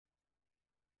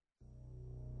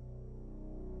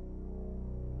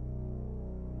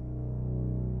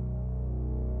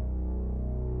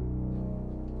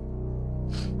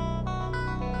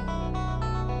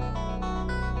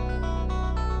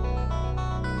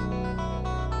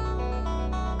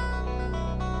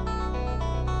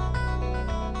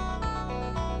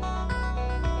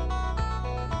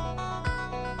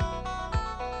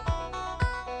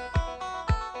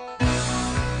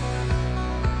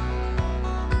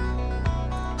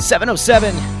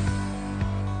7:07.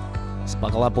 Let's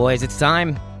buckle up, boys. It's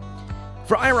time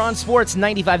for Ira on Sports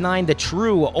 95.9, the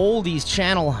true oldies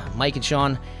channel. Mike and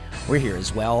Sean, we're here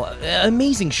as well.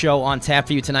 Amazing show on tap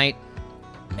for you tonight.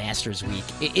 Masters Week.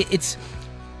 It's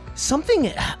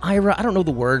something, Ira, I don't know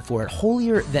the word for it,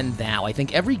 holier than thou. I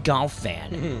think every golf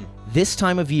fan this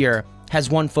time of year has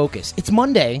one focus. It's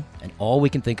Monday, and all we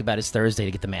can think about is Thursday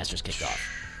to get the Masters kicked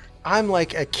off. I'm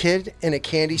like a kid in a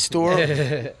candy store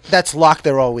that's locked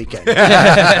there all weekend.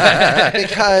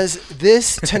 Because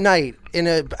this tonight, in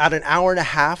about an hour and a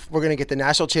half, we're going to get the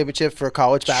national championship for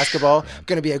college basketball.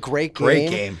 Going to be a great game. Great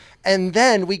game. And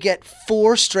then we get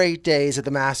 4 straight days at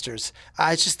the Masters.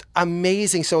 It's just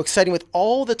amazing, so exciting with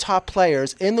all the top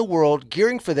players in the world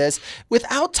gearing for this.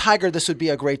 Without Tiger, this would be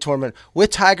a great tournament.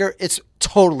 With Tiger, it's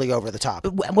totally over the top.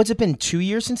 What's it been, 2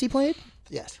 years since he played?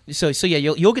 Yes. So yeah,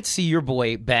 you'll get to see your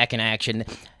boy back in action.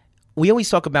 We always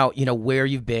talk about, where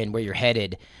you've been, where you're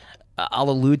headed. I'll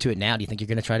allude to it now. Do you think you're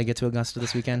going to try to get to Augusta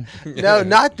this weekend? No,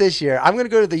 not this year. I'm going to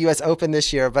go to the U.S. Open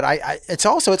this year, but it's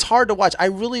hard to watch. I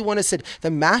really want to sit.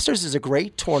 The Masters is a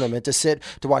great tournament to sit,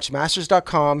 to watch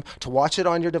Masters.com, to watch it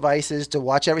on your devices, to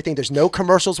watch everything. There's no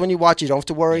commercials when you watch. You don't have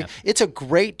to worry. Yeah. It's a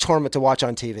great tournament to watch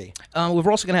on TV.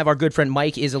 We're also going to have our good friend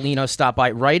Mike Isolino stop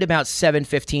by right about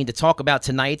 7:15 to talk about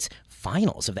tonight's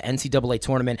finals of the NCAA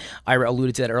tournament. Ira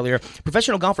alluded to that earlier.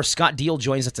 Professional golfer Scott Deal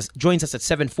joins us at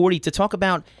 7:40 to talk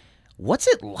about what's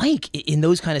it like in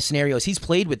those kind of scenarios. He's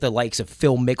played with the likes of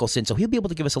Phil Mickelson, so he'll be able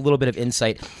to give us a little bit of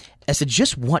insight as to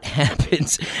just what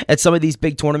happens at some of these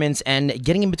big tournaments and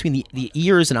getting in between the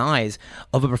ears and eyes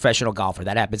of a professional golfer.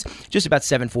 That happens just about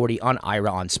 7:40 on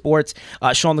Ira on Sports.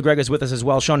 Sean LeGreg is with us as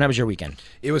well. Sean, how was your weekend?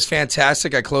 It was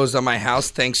fantastic. I closed on my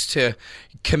house thanks to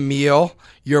Camille,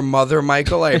 your mother,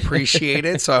 Michael. I appreciate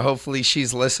it. So hopefully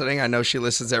she's listening. I know she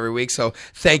listens every week. So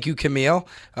thank you, Camille.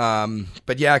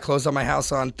 But yeah, I closed on my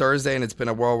house on Thursday, and it's been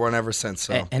a whirlwind ever since.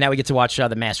 So. And now we get to watch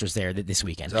the Masters there this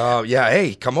weekend. Oh, yeah.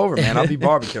 Hey, come over, man. I'll be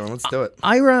barbecuing. Let's do it.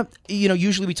 Ira,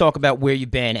 usually we talk about where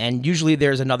you've been, and usually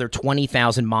there's another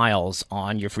 20,000 miles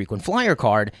on your frequent flyer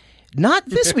card. Not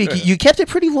this week. You kept it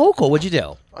pretty local. What'd you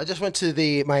do? I just went to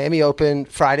the Miami Open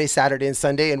Friday, Saturday, and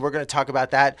Sunday, and we're going to talk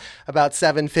about that about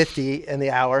 7:50 in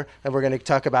the hour. And we're going to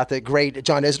talk about the great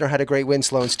John Isner had a great win.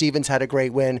 Sloane Stephens had a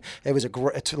great win. It was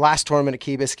a last tournament at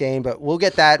Key Biscayne, but we'll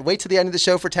get that. Wait till the end of the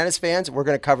show for tennis fans. We're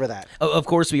going to cover that. Of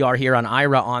course, we are here on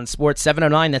Ira on Sports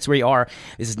 709. That's where you are.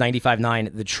 This is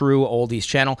 95.9, the true oldies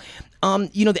channel. The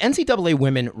NCAA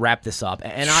women wrapped this up,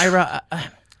 and Ira.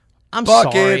 I'm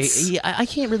Buckets. sorry. I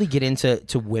can't really get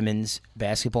into women's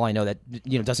basketball. I know that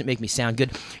doesn't make me sound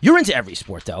good. You're into every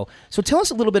sport, though. So tell us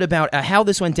a little bit about how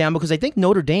this went down, because I think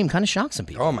Notre Dame kind of shocked some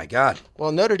people. Oh, my God.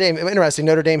 Well, Notre Dame, interesting.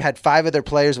 Notre Dame had 5 of their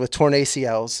players with torn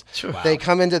ACLs. Wow. They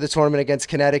come into the tournament against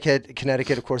Connecticut.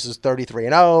 Connecticut, of course, is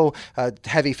 33-0, a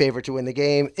heavy favorite to win the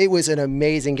game. It was an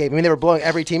amazing game. I mean, they were blowing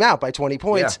every team out by 20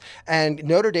 points. Yeah. And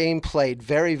Notre Dame played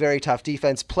very, very tough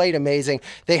defense, played amazing.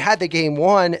 They had the game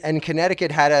won, and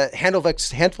Connecticut had a Handful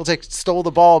stole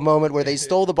the ball moment where they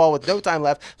stole the ball with no time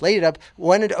left, laid it up,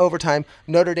 went into overtime.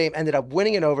 Notre Dame ended up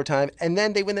winning in overtime, and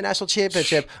then they win the national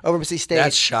championship over Mississippi State.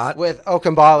 That shot with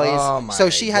Okumbali. Oh my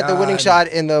so she had the winning shot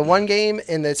in the one game,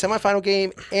 in the semifinal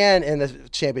game, and in the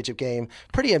championship game.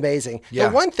 Pretty amazing. Yeah.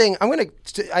 The one thing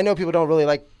I know people don't really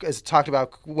like talked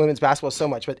about women's basketball so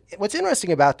much, but what's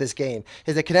interesting about this game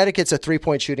is that Connecticut's a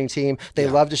 3-point shooting team. They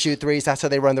love to shoot threes. That's how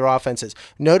they run their offenses.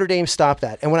 Notre Dame stopped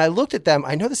that. And when I looked at them,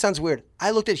 I know this sounds weird.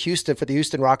 I looked at Houston for the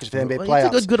Houston Rockets for the NBA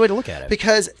playoffs. That's a good way to look at it.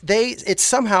 Because it's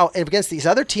somehow against these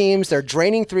other teams, they're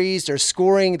draining threes, they're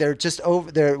scoring,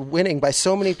 they're winning by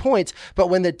so many points. But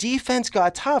when the defense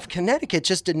got tough, Connecticut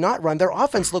just did not run. Their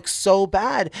offense looked so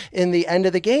bad in the end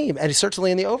of the game, and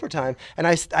certainly in the overtime. And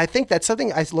I think that's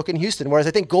something I look in Houston, whereas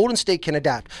I think Golden State can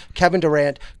adapt. Kevin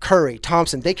Durant, Curry,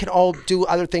 Thompson, they can all do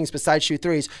other things besides shoot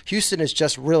threes. Houston is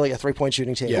just really a 3-point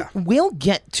shooting team. Yeah. We'll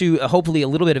get to hopefully a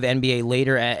little bit of NBA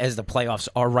later as the playoffs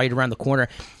are right around the corner.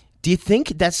 Do you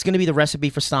think that's going to be the recipe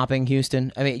for stopping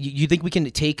Houston? I mean, you think we can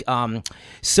take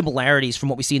similarities from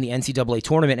what we see in the NCAA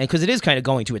tournament, and because it is kind of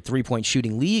going to a 3-point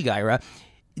shooting league, Ira,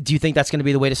 do you think that's going to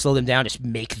be the way to slow them down, just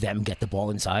make them get the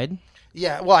ball inside?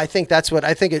 Yeah, well, I think that's what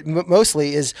I think it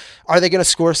mostly is. Are they going to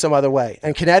score some other way?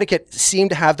 And Connecticut seemed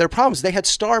to have their problems. They had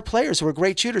star players who were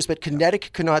great shooters, but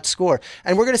Connecticut could not score.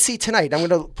 And we're going to see tonight. I'm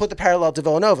going to put the parallel to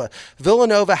Villanova.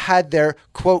 Villanova had their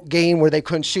quote game where they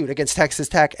couldn't shoot against Texas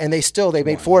Tech, and they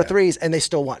made 4 threes and they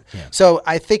still won. Yeah. So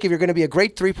I think if you're going to be a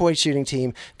great 3-point shooting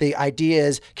team, the idea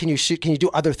is can you do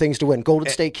other things to win? Golden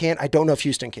State can't. I don't know if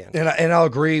Houston can. And I'll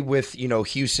agree with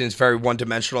Houston's very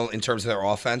one-dimensional in terms of their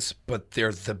offense, but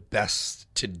they're the best class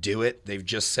to do it. They've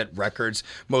just set records,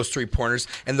 most three-pointers.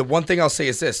 And the one thing I'll say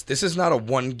is this is not a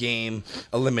one-game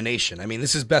elimination. I mean,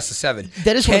 this is best of 7.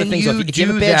 That is one of the things. Can you If you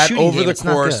have do a bad that shooting over game, the it's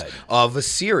not course good. of a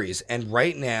series? And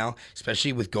right now,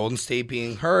 especially with Golden State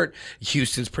being hurt,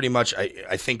 Houston's pretty much,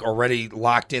 I think, already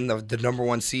locked in the number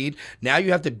 1 seed. Now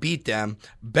you have to beat them,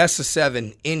 best of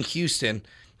 7 in Houston.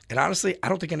 And honestly, I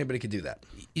don't think anybody could do that.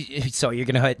 So you're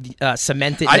going to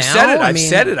cement it I've now? said it. I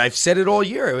mean, I've said it all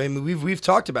year. I mean, we've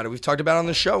talked about it. We've talked about it on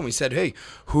the show, and we said, hey,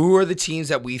 who are the teams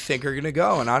that we think are going to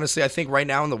go? And honestly, I think right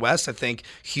now in the West, I think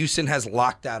Houston has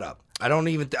locked that up.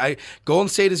 Golden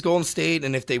State is Golden State,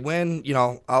 and if they win,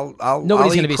 I'll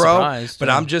Nobody's eat gonna be crow. surprised, But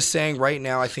yeah. I'm just saying right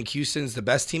now, I think Houston's the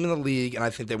best team in the league, and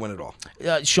I think they win it all.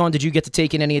 Sean, did you get to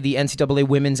take in any of the NCAA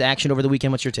women's action over the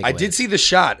weekend? What's your takeaway? I did see the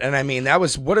shot, and I mean,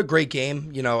 what a great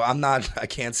game. I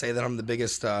can't say that I'm the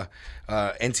biggest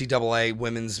NCAA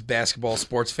women's basketball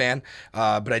sports fan,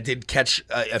 but I did catch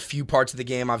a few parts of the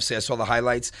game. Obviously, I saw the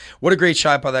highlights. What a great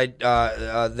shot by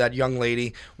that young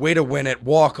lady. Way to win it,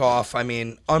 walk off. I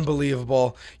mean, unbelievable.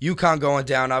 UConn going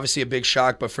down, obviously a big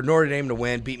shock, but for Notre Dame to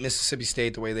win, beat Mississippi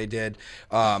State the way they did,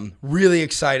 really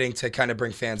exciting to kind of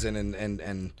bring fans in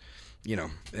and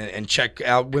check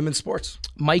out women's sports.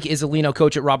 Mike Isolino,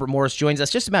 coach at Robert Morris, joins us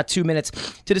just about 2 minutes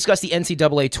to discuss the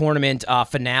NCAA tournament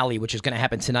finale, which is going to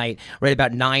happen tonight, right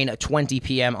about 9:20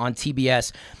 p.m. on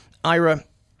TBS. Ira,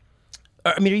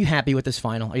 I mean, are you happy with this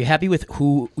final? Are you happy with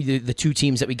the 2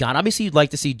 teams that we got? Obviously, you'd like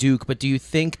to see Duke, but do you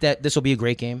think that this will be a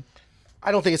great game?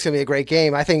 I don't think it's going to be a great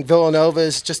game. I think Villanova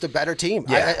is just a better team.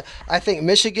 Yeah. I think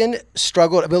Michigan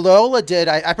struggled. Loyola did.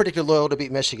 I predicted Loyola to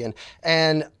beat Michigan,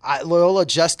 and Loyola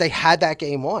they had that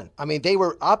game won. I mean, they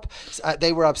were up. At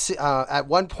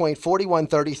one point,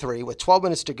 41-33 with 12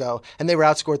 minutes to go, and they were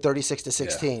outscored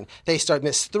 36-16. Yeah. They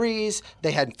missed threes.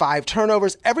 They had 5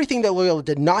 turnovers. Everything that Loyola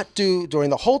did not do during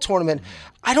the whole tournament.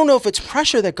 I don't know if it's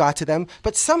pressure that got to them,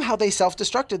 but somehow they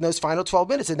self-destructed in those final 12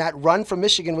 minutes. And that run from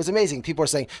Michigan was amazing. People are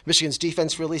saying Michigan's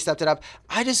defense really stepped it up.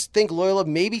 I just think Loyola,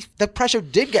 maybe the pressure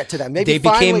did get to them. Maybe they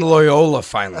became Loyola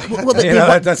finally.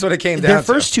 That's what it came down to. Their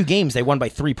first 2 games, they won by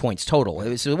 3 points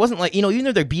total. So it wasn't like, even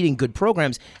though they're beating good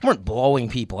programs, they weren't blowing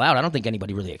people out. I don't think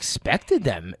anybody really expected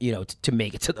them, to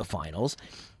make it to the finals.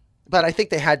 But I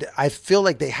think I feel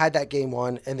like they had that game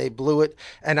won and they blew it,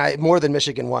 and more than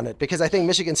Michigan won it, because I think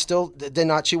Michigan still did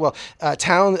not shoot well.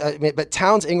 But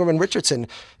Towns, Ingram, and Richardson,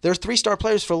 they're 3-star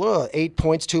players for Loyola. 8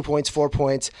 points, 2 points, 4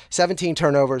 points, 17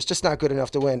 turnovers, just not good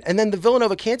enough to win. And then the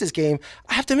Villanova-Kansas game,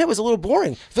 I have to admit, was a little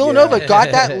boring. Villanova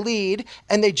got that lead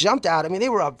and they jumped out. I mean, they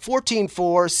were up 14-4,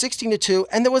 16-2,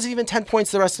 and there wasn't even 10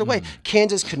 points the rest of the way.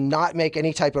 Kansas could not make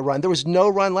any type of run. There was no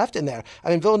run left in there.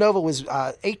 I mean, Villanova was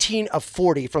 18 of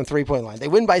 40 from 3-point line. They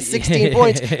win by 16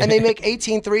 points, and they make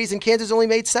 18 threes, and Kansas only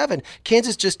made 7.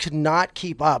 Kansas just could not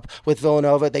keep up with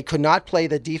Villanova. They could not play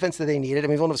the defense that they needed. I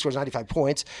mean, Villanova scores 95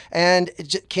 points, and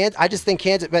I just think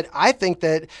Kansas, but I think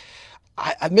that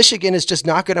Michigan is just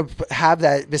not going to have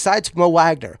that, besides Mo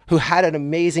Wagner, who had an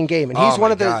amazing game, and he's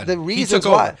one of the reasons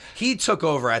why. He took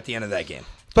over at the end of that game.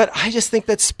 But I just think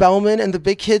that Spellman and the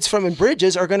big kids from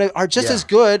Bridges are just as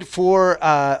good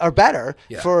or better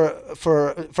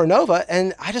for Nova,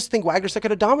 and I just think Wagner's not going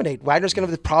to dominate. Wagner's going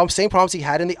to have the same problems he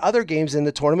had in the other games in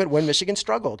the tournament when Michigan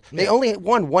struggled. They only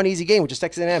won one easy game, which is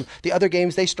Texas A&M. The other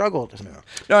games they struggled. But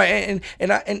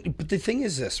the thing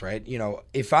is this, right?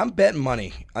 If I'm betting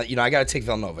money, I got to take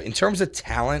Villanova in terms of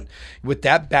talent with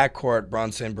that backcourt,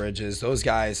 Brunson, Bridges, those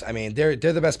guys. I mean, they're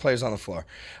the best players on the floor.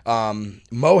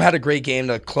 Mo had a great game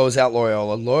to close out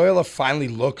Loyola. Loyola finally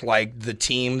looked like the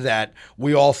team that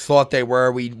we all thought they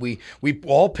were. We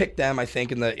all picked them, I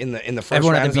think, in the first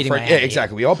Everyone round. had them beating Miami. Yeah,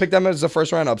 exactly. We all picked them as the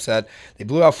first round upset. They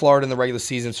blew out Florida in the regular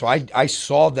season, so I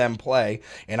saw them play,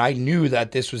 and I knew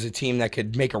that this was a team that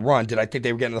could make a run. Did I think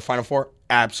they were getting to the Final Four?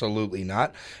 Absolutely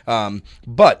not.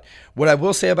 But what I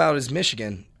will say about is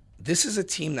Michigan, this is a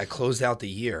team that closed out the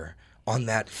year on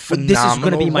that phenomenal This is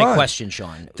going to be my run. question,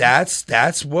 Sean.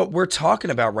 That's what we're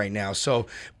talking about right now. So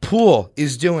Poole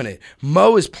is doing it.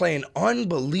 Mo is playing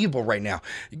unbelievable right now.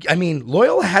 I mean,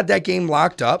 Loyola had that game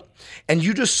locked up, and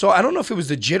you just saw, I don't know if it was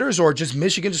the jitters or just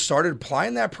Michigan just started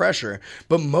applying that pressure,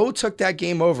 but Mo took that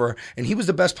game over, and he was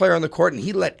the best player on the court, and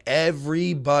he let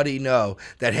everybody know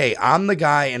that, hey, I'm the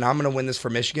guy, and I'm going to win this for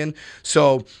Michigan.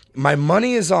 So my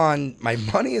money is on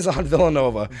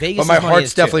Villanova, Vegas' but my money heart's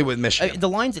is too. definitely with Michigan. The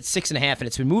line's at 6.5, and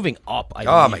it's been moving up. I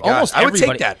Oh believe. my God! Almost I would take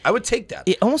everybody-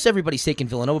 that. Almost everybody's taking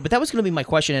Villanova, but that was going to be my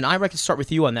question, and I reckon start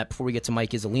with you on that before we get to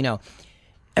Mike Isolino.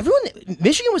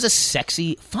 Michigan was a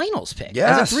sexy finals pick as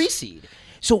Yes. a 3 seed.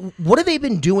 So what have they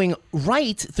been doing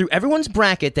right through everyone's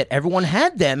bracket that everyone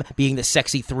had them being the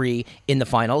sexy 3 in the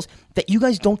finals that you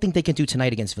guys don't think they can do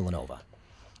tonight against Villanova?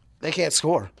 They can't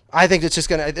score. I think it's just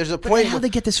going to – there's a point – How they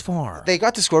get this far? They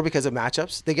got to score because of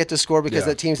matchups. They get to score because of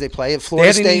the teams they play. They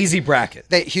had an easy bracket.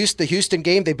 The Houston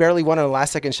game, they barely won on a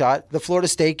last-second shot. The Florida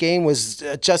State game was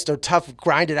just a tough,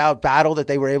 grinded-out battle that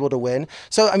they were able to win.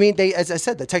 So, I mean, as I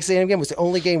said, the Texas A&M game was the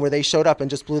only game where they showed up and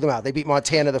just blew them out. They beat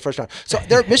Montana the first round. So,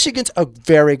 Michigan's a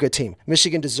very good team.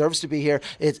 Michigan deserves to be here,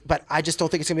 but I just don't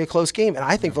think it's going to be a close game. And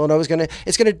I think Villanova's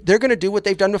they're going to do what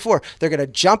they've done before. They're going to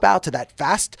jump out to that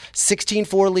fast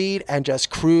 16-4 lead and just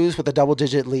cruise with a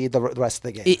double-digit lead the rest of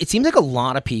the game. It seems like a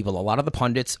lot of people, a lot of the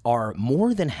pundits are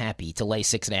more than happy to lay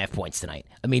 6.5 points tonight.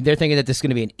 I mean, they're thinking that this is going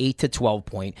to be an 8 to 12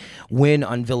 point win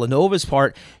on Villanova's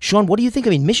part. Sean, what do you think? I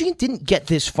mean, Michigan didn't get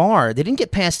this far. They didn't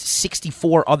get past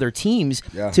 64 other teams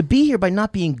to be here by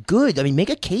not being good. I mean, make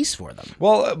a case for them.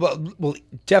 Well,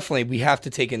 definitely we have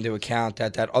to take into account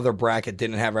that other bracket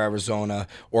didn't have Arizona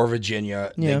or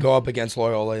Virginia. Yeah. They go up against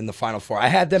Loyola in the Final Four. I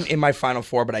had them in my Final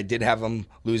Four, but I did have them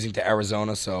losing to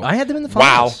Arizona. So I had them in the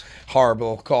finals. Wow,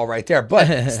 horrible call right there.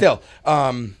 But still,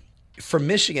 for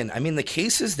Michigan, I mean, the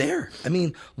case is there. I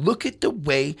mean, look at the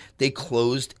way they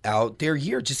closed out their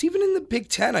year. Just even in the Big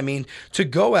Ten, I mean, to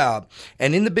go out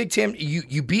and in the Big Ten,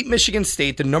 you beat Michigan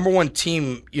State, the number 1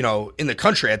 team, in the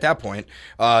country at that point.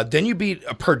 Then you beat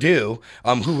Purdue,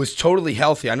 who was totally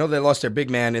healthy. I know they lost their big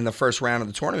man in the first round of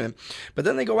the tournament, but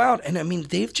then they go out and I mean,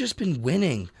 they've just been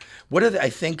winning. What are they? I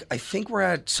think we're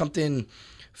at something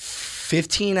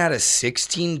 15 out of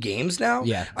 16 games now.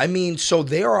 Yeah. I mean, so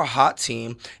they are a hot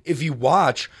team. If you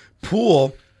watch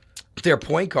Poole, their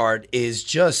point guard is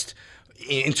just,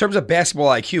 in terms of basketball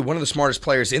IQ, one of the smartest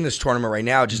players in this tournament right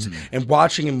now. Just and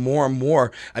watching him more and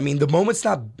more. I mean, the moment's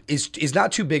is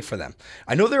not too big for them.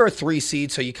 I know they're a 3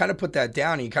 seed, so you kind of put that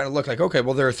down and you kind of look like, okay,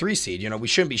 well, they're a 3 seed. We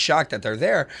shouldn't be shocked that they're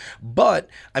there. But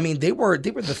I mean, they were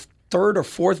the 3rd or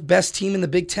 4th best team in the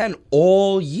Big Ten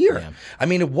all year. Yeah. I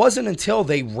mean, it wasn't until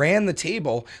they ran the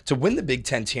table to win the Big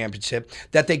Ten championship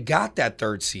that they got that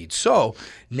 3rd seed. So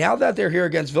now that they're here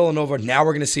against Villanova, now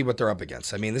we're going to see what they're up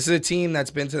against. I mean, this is a team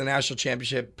that's been to the national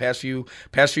championship past few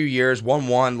years,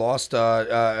 won, lost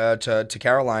to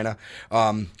Carolina.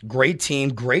 Great team,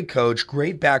 great coach,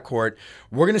 great backcourt.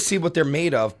 We're going to see what they're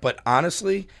made of. But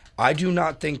honestly, I do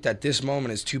not think that this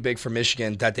moment is too big for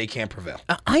Michigan that they can't prevail.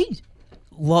 I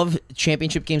love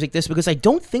championship games like this because I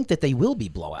don't think that they will be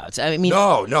blowouts. I mean,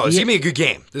 no, it's going to be a good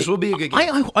game. This will be a good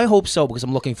game. I hope so because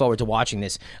I'm looking forward to watching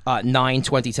this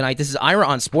 9:20 tonight. This is Ira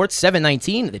on Sports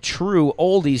 719, the true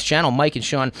oldies channel. Mike and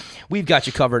Sean, we've got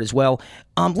you covered as well.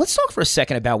 Let's talk for a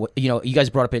second about what you guys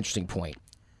brought up an interesting point.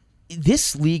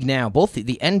 This league now, both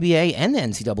the NBA and the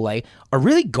NCAA, are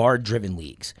really guard-driven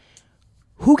leagues.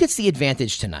 Who gets the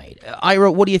advantage tonight?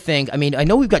 Ira, what do you think? I mean, I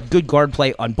know we've got good guard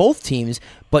play on both teams,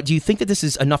 but do you think that this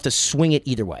is enough to swing it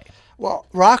either way? Well,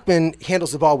 Rockman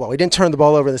handles the ball well. He didn't turn the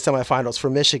ball over in the semifinals for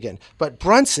Michigan. But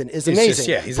Brunson is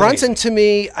amazing. He's Brunson, amazing. to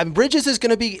me, Bridges is going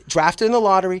to be drafted in the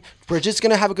lottery. Bridges is going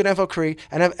to have a good NFL career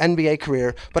and an NBA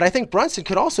career. But I think Brunson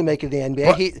could also make it in the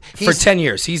NBA. For 10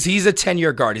 years. He's a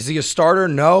 10-year guard. Is he a starter?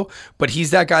 No. But he's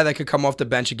that guy that could come off the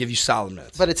bench and give you solid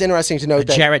minutes. But it's interesting to note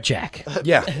that Jarrett Jack.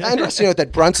 Yeah. Interesting to note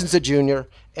that Brunson's a junior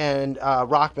and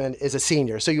Rockman is a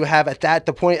senior. So you have at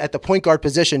the point guard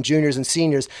position, juniors and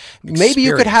seniors. Maybe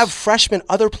you could have freshmen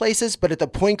other places, but at the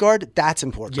point guard, that's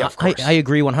important. Yeah, of course. I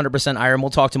agree 100%, Ira. And we'll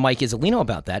talk to Mike Izzolino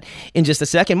about that in just a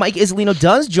second. Mike Izzolino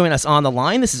does join us on the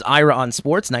line. This is Ira on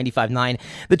Sports 95.9,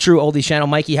 the true oldies channel.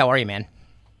 Mikey, how are you, man?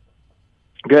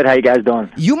 Good. How you guys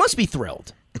doing? You must be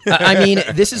thrilled. I mean,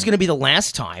 this is going to be the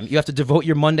last time you have to devote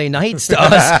your Monday nights to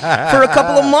us for a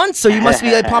couple of months, so you must be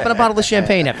popping a bottle of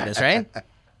champagne after this, right?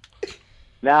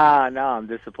 No, I'm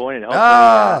disappointed.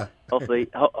 Hopefully,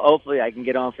 hopefully I can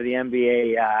get on for the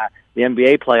NBA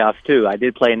playoffs too. I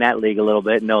did play in that league a little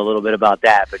bit, know a little bit about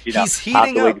that, but I'll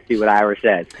have to wait to see what Ira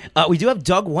says. We do have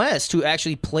Doug West, who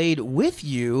actually played with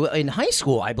you in high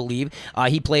school, I believe.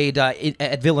 He played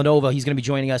at Villanova. He's going to be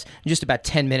joining us in just about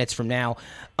 10 minutes from now.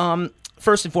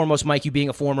 First and foremost, Mike, you being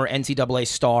a former NCAA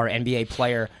star, NBA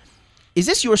player, is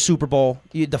this your Super Bowl,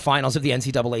 the finals of the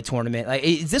NCAA tournament?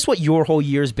 Is this what your whole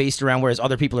year is based around, whereas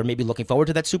other people are maybe looking forward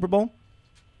to that Super Bowl?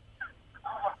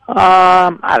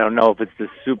 I don't know if it's the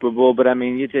Super Bowl, but I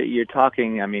mean, you're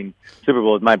talking. I mean, Super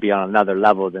Bowls might be on another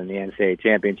level than the NCAA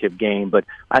championship game, but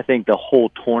I think the whole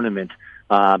tournament,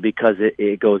 because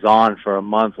it goes on for a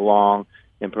month long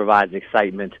and provides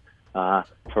excitement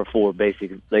for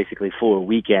basically 4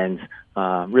 weekends,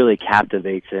 really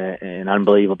captivates an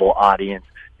unbelievable audience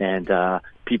and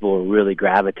people will really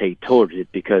gravitate towards it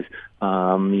because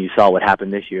you saw what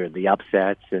happened this year, the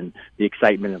upsets and the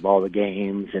excitement of all the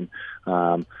games. And,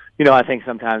 I think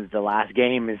sometimes the last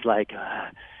game is like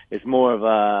it's more of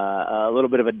a little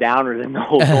bit of a downer than the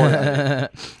whole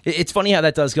tournament. It's funny how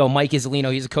that does go. Mike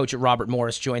Izzolino, he's a coach at Robert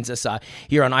Morris, joins us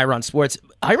here on Ira on Sports.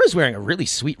 Ira's wearing a really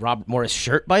sweet Robert Morris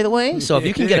shirt, by the way. So if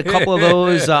you can get a couple of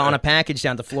those on a package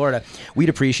down to Florida, we'd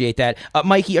appreciate that.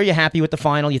 Mikey, are you happy with the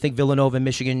final? You think Villanova and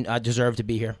Michigan deserve to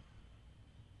be here?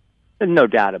 No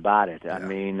doubt about it. I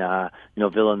mean,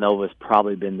 Villanova's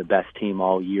probably been the best team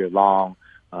all year long.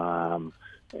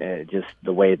 Just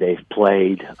the way they've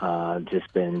played,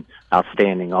 just been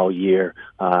outstanding all year.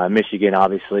 Michigan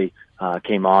obviously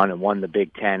came on and won the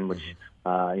Big Ten, which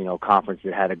conference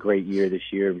that had a great year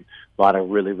this year. A lot of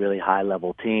really, really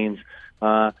high-level teams.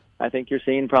 I think you're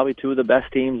seeing probably two of the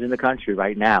best teams in the country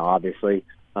right now. Obviously,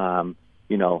 both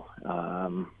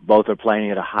are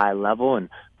playing at a high level, and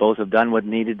both have done what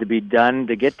needed to be done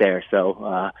to get there.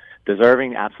 So,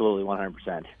 deserving, absolutely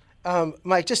 100%.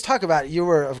 Mike, just talk about it. You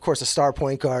were, of course, a star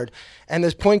point guard, and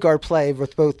this point guard play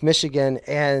with both Michigan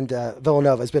and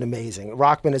Villanova has been amazing.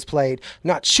 Rockman has played,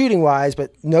 not shooting-wise,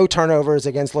 but no turnovers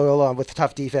against Loyola with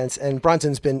tough defense, and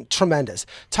Brunson's been tremendous.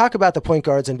 Talk about the point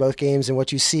guards in both games and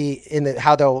what you see in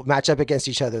how they'll match up against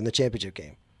each other in the championship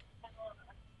game.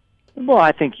 Well,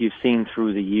 I think you've seen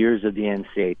through the years of the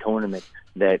NCAA tournament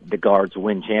that the guards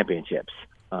win championships.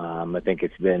 I think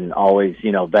it's been always,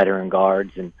 veteran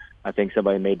guards, and I think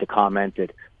somebody made the comment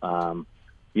that,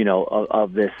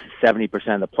 of this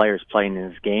 70% of the players playing in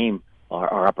this game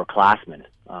are upperclassmen,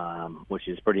 which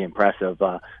is pretty impressive.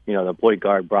 The point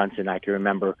guard Brunson, I can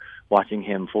remember watching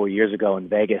him 4 years ago in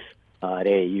Vegas at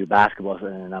AAU basketball,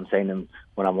 and I'm saying him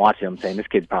when I'm watching him, saying this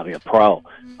kid's probably a pro.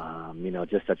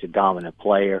 Just such a dominant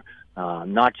player.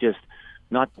 Not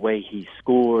the way he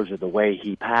scores or the way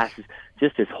he passes,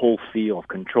 just his whole feel of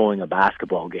controlling a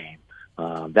basketball game.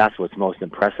 That's what's most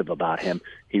impressive about him.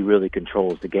 He really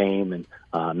controls the game and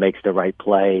makes the right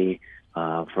play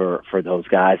for those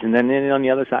guys. And then on the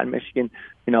other side, Michigan,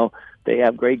 they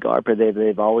have great guard, but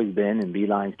they've always been, and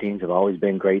Beilein's teams have always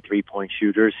been great three-point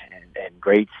shooters and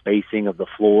great spacing of the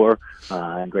floor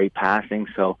and great passing.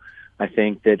 So I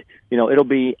think that, it'll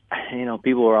be,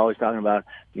 people are always talking about,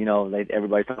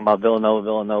 everybody's talking about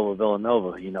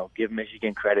Villanova. Give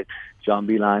Michigan credit. John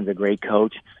Beilein's a great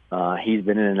coach. He's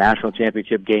been in a national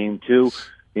championship game too,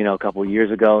 a couple of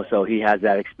years ago, so he has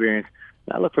that experience.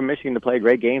 I look for Michigan to play a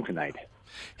great game tonight.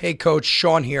 Hey, Coach,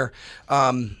 Sean here.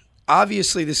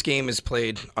 Obviously, this game is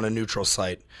played on a neutral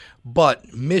site,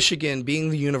 but Michigan, being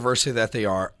the university that they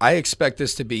are, I expect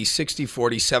this to be 60-40,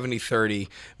 70-30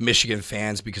 Michigan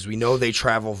fans because we know they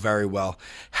travel very well.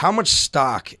 How much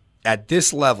stock at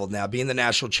this level now, being the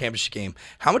national championship game,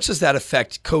 how much does that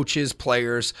affect coaches,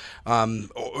 players,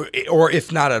 or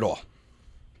if not at all?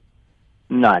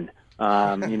 None. You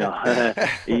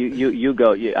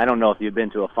go. I don't know if you've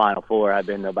been to a Final Four. I've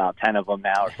been to about 10 of them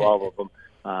now, or 12 of them.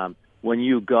 When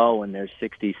you go and there's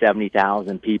 60,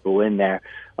 70,000 people in there,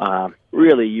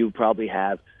 really you probably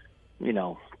have,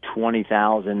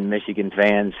 20,000 Michigan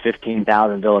fans,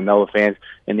 15,000 Villanova fans,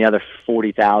 and the other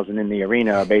 40,000 in the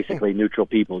arena are basically neutral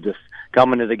people just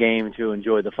coming to the game to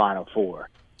enjoy the Final Four.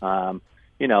 There's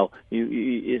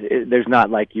not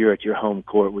like you're at your home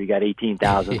court where you got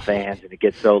 18,000 fans and it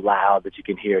gets so loud that you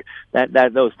can hear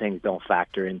that. Those things don't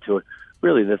factor into it.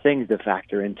 Really, the things that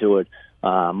factor into it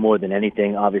more than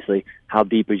anything, obviously, how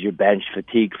deep is your bench?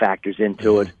 Fatigue factors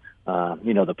into it.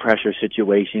 The pressure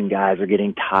situation. Guys are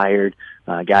getting tired.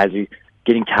 Guys are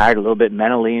getting tired a little bit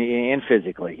mentally and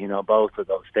physically. Both of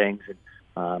those things.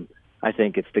 And I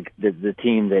think it's the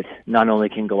team that not only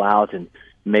can go out and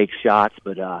make shots,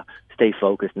 but stay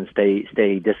focused and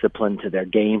stay disciplined to their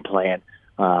game plan.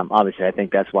 Obviously, I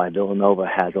think that's why Villanova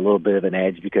has a little bit of an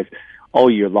edge because all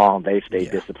year long they've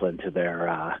stayed disciplined to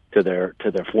their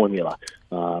formula.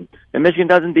 And Michigan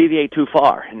doesn't deviate too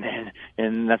far,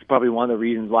 and that's probably one of the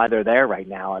reasons why they're there right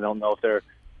now. I don't know if they're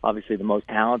obviously the most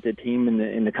talented team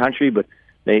in the country, but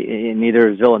neither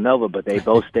is Villanova, but they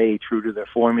both stay true to their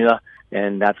formula,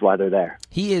 and that's why they're there.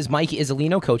 He is Mike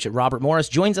Izzolino, coach at Robert Morris.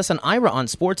 Joins us on Ira on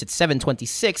Sports at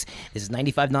 7:26. This is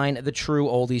 95.9, the True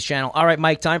Oldies channel. All right,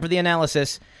 Mike, time for the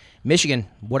analysis. Michigan,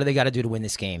 what do they got to do to win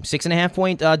this game?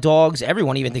 6.5-point dogs.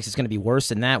 Everyone even thinks it's going to be worse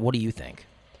than that. What do you think?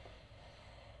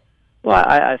 Well,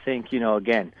 I think,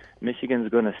 again,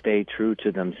 Michigan's going to stay true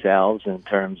to themselves in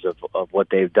terms of what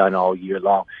they've done all year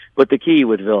long. But the key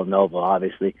with Villanova,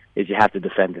 obviously, is you have to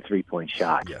defend the three-point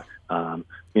shot. Yeah.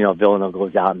 Villanova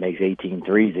goes out and makes 18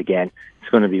 threes again.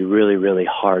 It's going to be really, really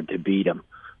hard to beat them.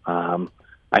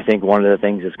 I think one of the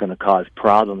things that's going to cause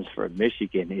problems for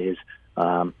Michigan is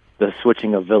the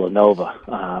switching of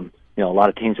Villanova. A lot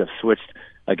of teams have switched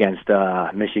against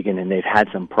Michigan, and they've had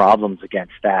some problems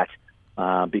against that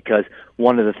because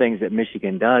one of the things that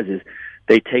Michigan does is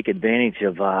they take advantage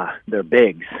of their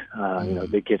bigs. The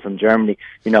big kid from Germany,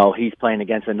 he's playing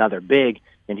against another big,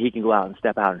 and he can go out and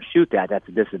step out and shoot that. That's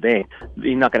a disadvantage.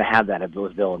 He's not going to have that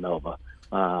with Villanova.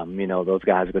 Those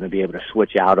guys are going to be able to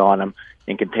switch out on him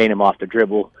and contain him off the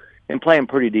dribble and play him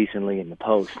pretty decently in the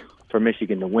post. For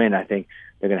Michigan to win, I think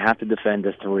they're going to have to defend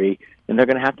the three, and they're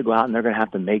going to have to go out and they're going to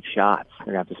have to make shots.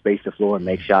 They're going to have to space the floor and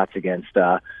make shots against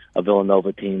a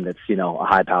Villanova team that's, a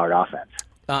high-powered offense.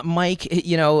 Mike,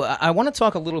 I want to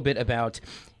talk a little bit about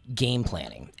game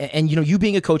planning. And you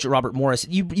being a coach at Robert Morris,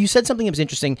 you said something that was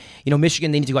interesting.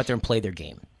 Michigan, they need to go out there and play their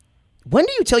game. When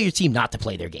do you tell your team not to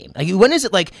play their game? Like, when is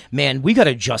it like, man, we got to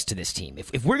adjust to this team?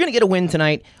 If we're going to get a win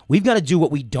tonight, we've got to do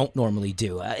what we don't normally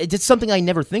do. It's something I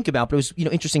never think about, but it was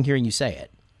interesting hearing you say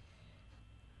it.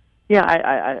 Yeah,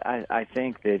 I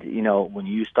think that, when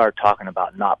you start talking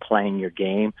about not playing your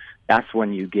game, that's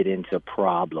when you get into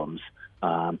problems.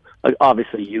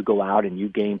 Obviously, you go out and you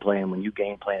game plan. When you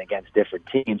game plan against different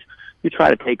teams, you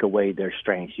try to take away their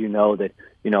strengths. You know that,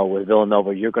 with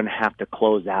Villanova, you're going to have to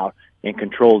close out and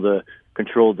control the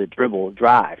dribble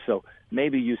drive. So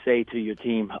maybe you say to your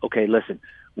team, okay, listen,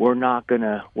 we're not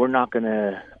gonna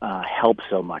help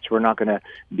so much. We're not gonna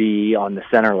be on the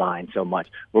center line so much.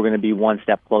 We're gonna be one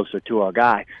step closer to our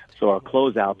guy, so our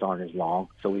closeouts aren't as long,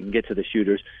 so we can get to the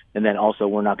shooters. And then also,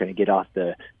 we're not going to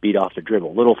beat off the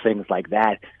dribble. Little things like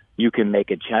that, you can make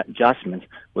adjustments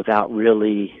without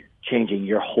really changing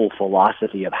your whole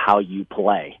philosophy of how you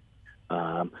play.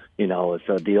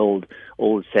 So the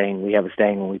old saying, we have a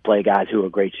saying when we play guys who are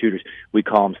great shooters, we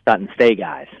call them stunt and stay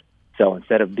guys. So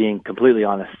instead of being completely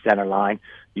on the center line,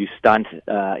 you stunt,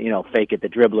 fake at the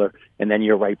dribbler, and then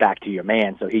you're right back to your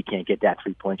man, so he can't get that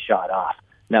 3-point shot off.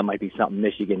 And that might be something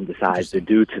Michigan decides to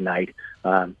do tonight.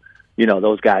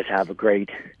 Those guys have a great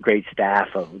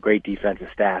staff, a great defensive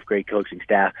staff, great coaching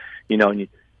staff.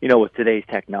 With today's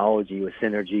technology, with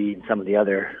Synergy and some of the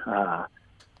other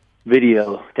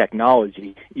video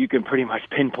technology, you can pretty much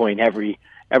pinpoint every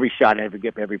shot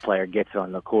every player gets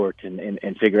on the court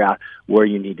and figure out where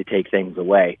you need to take things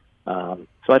away. So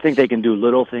I think they can do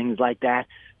little things like that.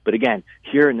 But again,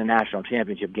 here in the national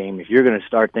championship game, if you're going to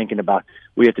start thinking about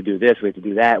we have to do this, we have to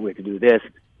do that, we have to do this,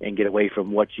 and get away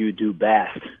from what you do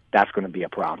best, that's going to be a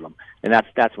problem. And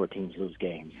that's where teams lose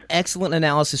games. Excellent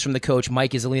analysis from the coach,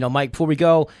 Mike Izzolino. Mike, before we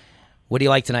go, what do you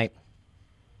like tonight?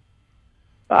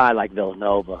 I like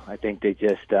Villanova. I think they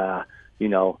just,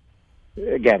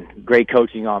 again, great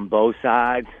coaching on both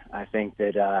sides. I think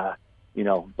that,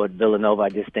 but Villanova I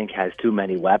just think has too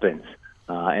many weapons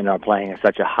and are playing at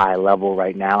such a high level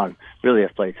right now and really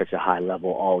have played such a high level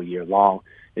all year long.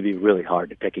 It'd be really hard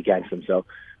to pick against them. So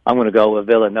I'm going to go with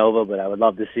Villanova, but I would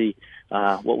love to see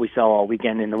what we saw all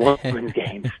weekend in the women's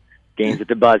games at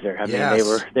the buzzer. I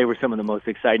mean, they were some of the most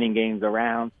exciting games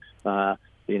around.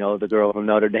 The girl from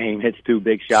Notre Dame hits 2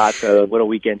 big shots. What a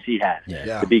weekend she had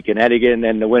to beat Connecticut and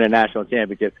then to win a national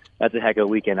championship. That's a heck of a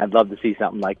weekend. I'd love to see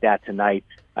something like that tonight.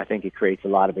 I think it creates a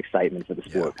lot of excitement for the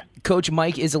sport. Coach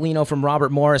Mike Izzolino from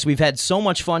Robert Morris. We've had so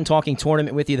much fun talking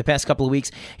tournament with you the past couple of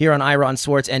weeks here on Ira on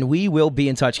Sports, and we will be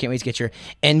in touch. Can't wait to get your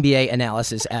NBA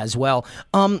analysis as well.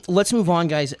 Let's move on,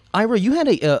 guys. Ira, you had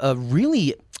a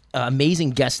really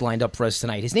amazing guest lined up for us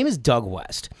tonight. His name is Doug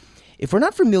West. If we're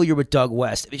not familiar with Doug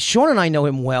West, Sean and I know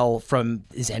him well from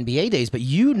his NBA days, but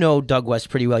you know Doug West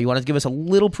pretty well. You want to give us a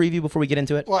little preview before we get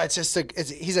into it? Well,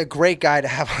 he's a great guy to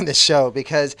have on this show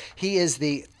because he is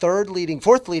the fourth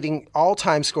leading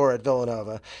all-time scorer at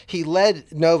Villanova. He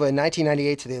led Nova in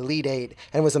 1998 to the Elite Eight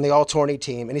and was on the All-Tourney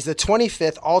team. And he's the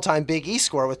 25th all-time Big East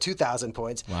scorer with 2,000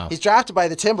 points. Wow. He's drafted by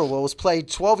the Timberwolves, played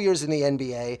 12 years in the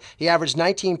NBA. He averaged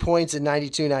 19 points in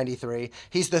 92-93.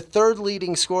 He's the third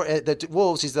leading scorer at the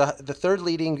Wolves. He's the third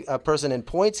leading person in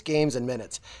points, games, and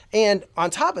minutes. And on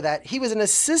top of that, he was an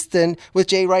assistant with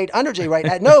Jay Wright, under Jay Wright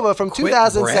at Nova from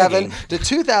 2007 to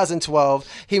 2012.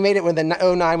 He made it when the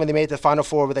 2009 when they made the Final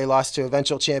Four where they lost to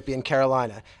eventual champion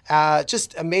Carolina.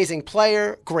 Just amazing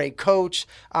player, great coach.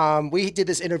 We did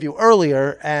this interview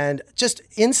earlier, and just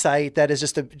insight that is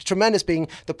just a tremendous being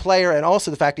the player and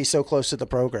also the fact he's so close to the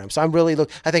program. So I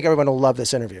think everyone will love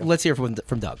this interview. Let's hear from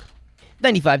Doug.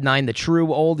 95.9, the True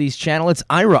Oldies channel. It's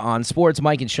Ira on Sports.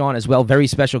 Mike and Sean as well. Very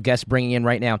special guest bringing in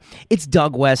right now. It's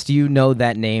Doug West. You know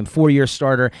that name. 4-year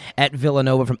starter at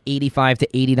Villanova from 85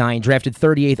 to 89. Drafted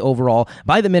 38th overall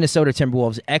by the Minnesota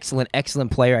Timberwolves. Excellent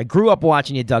player. I grew up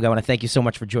watching you, Doug. I want to thank you so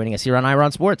much for joining us here on Ira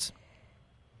on Sports.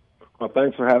 Well,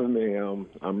 thanks for having me. I'm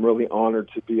really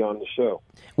honored to be on the show.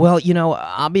 Well,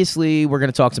 obviously we're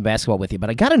going to talk some basketball with you,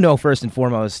 but I got to know first and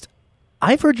foremost,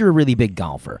 I've heard you're a really big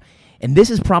golfer, and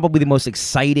this is probably the most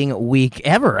exciting week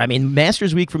ever. I mean,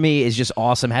 Masters Week for me is just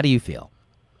awesome. How do you feel?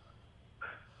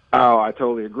 Oh, I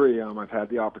totally agree. I've had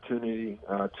the opportunity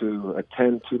to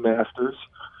attend 2 Masters.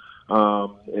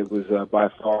 It was by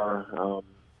far,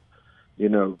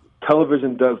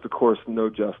 television does the course no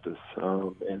justice,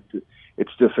 and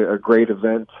it's just a great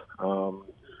event.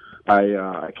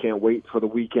 I can't wait for the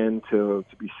weekend to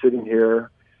be sitting here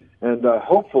and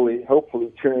hopefully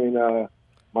cheering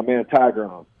my man Tiger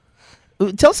on.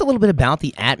 Tell us a little bit about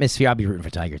the atmosphere. I'll be rooting for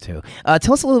Tiger, too.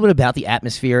 Tell us a little bit about the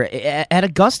atmosphere at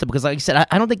Augusta, because like I said,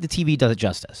 I don't think the TV does it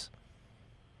justice.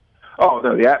 Oh,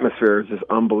 no, the atmosphere is just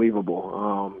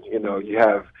unbelievable.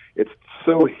 It's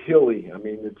so hilly. I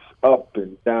mean, it's up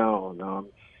and down.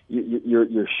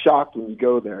 You're shocked when you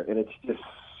go there, and it's just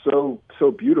so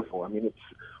beautiful. I mean, it's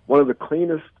one of the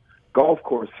cleanest golf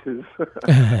courses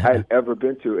I've ever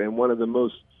been to, and one of the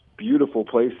most beautiful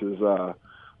places to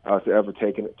ever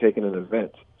taken an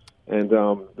event. And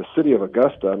the city of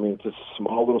Augusta, I mean, it's a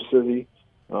small little city.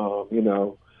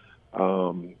 The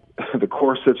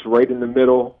course sits right in the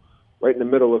middle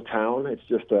of town. It's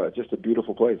just a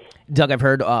beautiful place. Doug, I've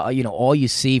heard, all you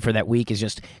see for that week is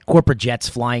just corporate jets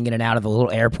flying in and out of the little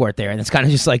airport there, and it's kind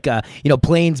of just like,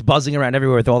 planes buzzing around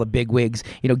everywhere with all the big wigs,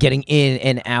 getting in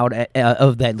and out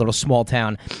of that little small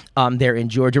town there in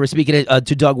Georgia. We're speaking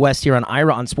to Doug West here on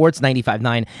Ira on Sports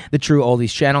 95.9, the True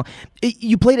Oldies channel.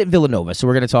 You played at Villanova, so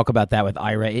we're going to talk about that with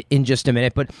Ira in just a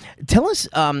minute. But tell us,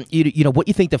 what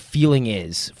you think the feeling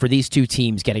is for these two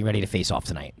teams getting ready to face off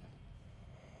tonight.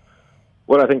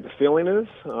 What I think the feeling is,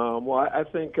 I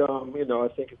think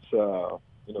it's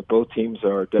both teams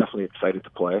are definitely excited to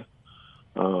play.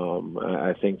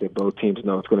 I think that both teams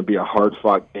know it's going to be a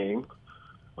hard-fought game.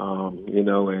 I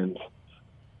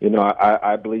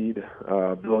bleed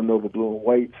Villanova blue and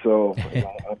white, so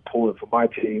I'm pulling for my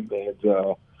team,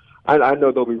 and I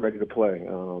know they'll be ready to play.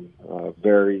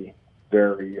 Very,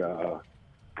 very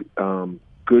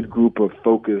good group of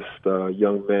focused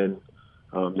young men.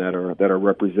 That are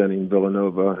representing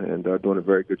Villanova and doing a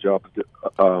very good job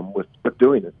with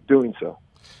doing so.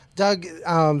 Doug,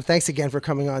 thanks again for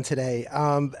coming on today.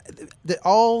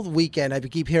 All weekend, I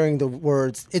keep hearing the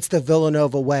words, it's the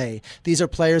Villanova way. These are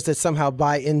players that somehow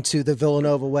buy into the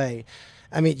Villanova way.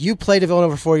 I mean, you played at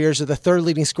Villanova for 4 years. You're the third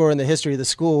leading scorer in the history of the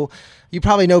school. You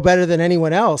probably know better than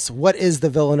anyone else. What is the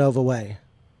Villanova way?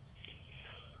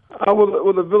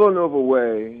 Well, the Villanova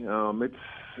way,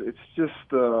 it's just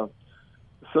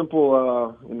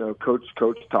simple.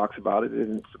 Coach talks about it,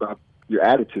 and it's about your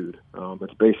attitude.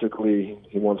 It's basically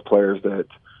he wants players that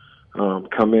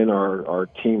come in are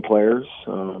team players.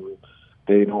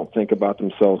 They don't think about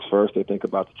themselves first; they think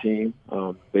about the team.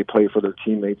 They play for their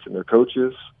teammates and their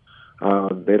coaches.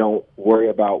 They don't worry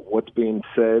about what's being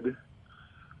said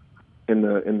in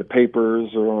the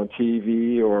papers or on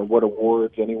TV or what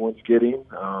awards anyone's getting.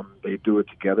 They do it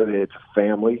together. It's a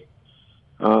family,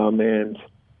 and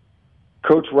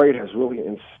Coach Wright has really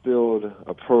instilled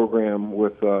a program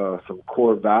with some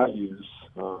core values,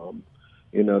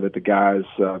 that the guys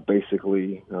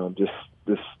basically just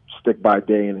stick by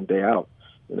day in and day out.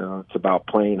 It's about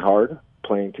playing hard,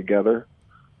 playing together,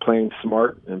 playing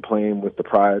smart, and playing with the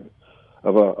pride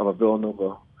of a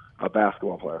Villanova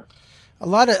basketball player. A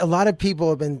lot of people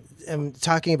have been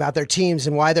talking about their teams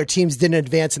and why their teams didn't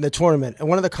advance in the tournament. And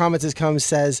one of the comments that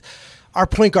says, our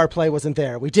point guard play wasn't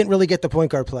there. We didn't really get the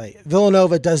point guard play.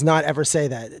 Villanova does not ever say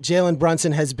that. Jalen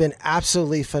Brunson has been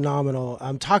absolutely phenomenal.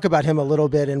 Talk about him a little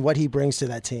bit and what he brings to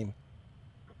that team.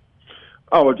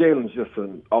 Oh, well, Jalen's just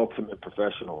an ultimate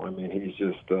professional. I mean, he's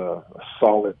just a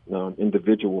solid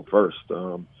individual first,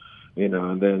 and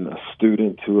then a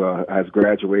student who has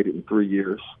graduated in 3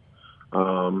 years.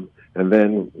 And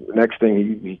then next thing,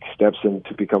 he steps in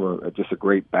to become just a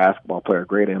great basketball player, a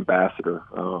great ambassador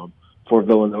for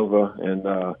Villanova, and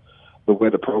the way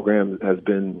the program has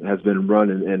been run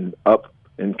and up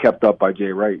and kept up by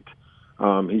Jay Wright.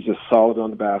 He's just solid on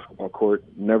the basketball court,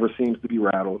 never seems to be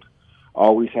rattled,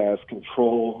 always has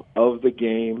control of the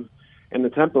game and the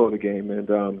tempo of the game. And,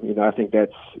 I think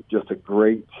that's just a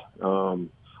great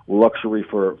luxury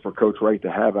for Coach Wright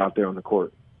to have out there on the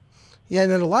court. Yeah,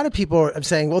 and then a lot of people are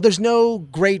saying, well, there's no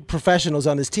great professionals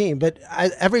on this team. But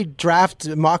every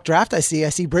mock draft I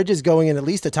see Bridges going in at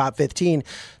least the top 15.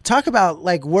 Talk about,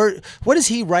 what is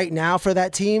he right now for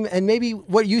that team, and maybe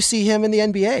what you see him in the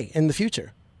NBA in the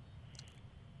future?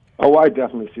 Oh, I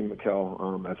definitely see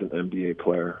Mikal as an NBA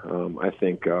player. I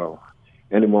think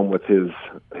anyone with his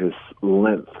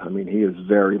length, I mean, he is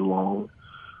very long.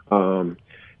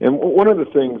 And one of the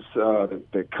things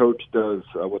that Coach does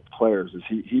with players is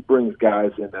he brings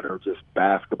guys in that are just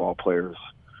basketball players,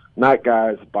 not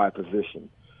guys by position.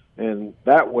 And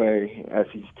that way, as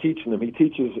he's teaching them, he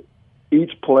teaches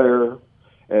each player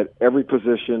at every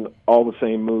position all the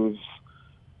same moves,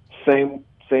 same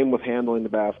with handling the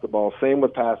basketball, same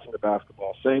with passing the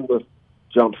basketball, same with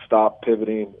jump, stop,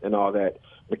 pivoting, and all that.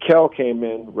 Mikal came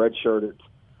in, redshirted,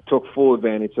 took full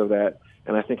advantage of that,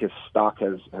 and I think his stock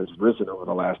has risen over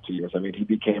the last 2 years. I mean, he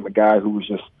became a guy who was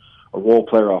just a role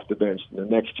player off the bench. And the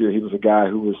next year, he was a guy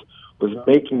who was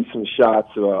making some shots,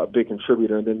 a big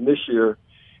contributor. And then this year,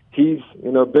 he's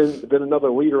been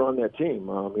another leader on that team.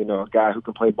 A guy who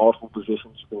can play multiple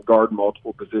positions, who can guard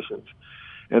multiple positions.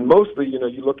 And mostly,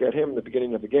 you look at him in the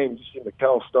beginning of the game, you see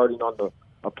Mikal starting on the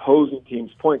opposing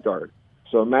team's point guard.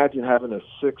 So imagine having a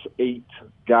 6'8"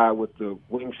 guy with the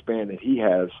wingspan that he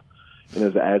has and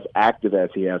is as active as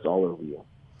he has all over you.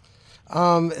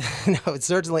 No,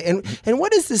 certainly. And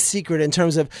what is the secret in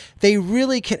terms of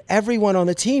everyone on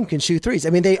the team can shoot threes? I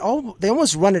mean, they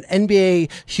almost run an NBA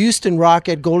Houston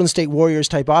Rocket, Golden State Warriors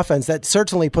type offense. That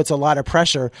certainly puts a lot of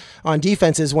pressure on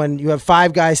defenses when you have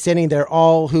five guys standing there,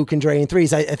 all who can drain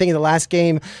threes. I think in the last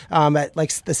game, at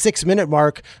like the 6-minute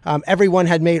mark,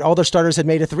 all their starters had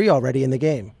made a three already in the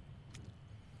game.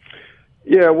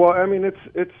 Yeah, well, I mean,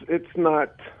 it's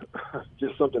not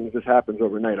just something that just happens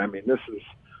overnight. I mean, this is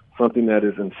something that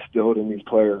is instilled in these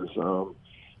players.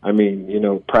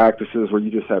 Practices where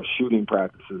you just have shooting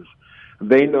practices.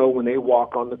 They know when they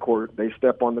walk on the court, they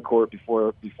step on the court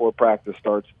before practice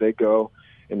starts, they go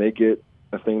and they get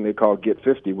a thing they call Get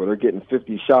 50, where they're getting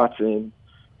 50 shots in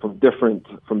from different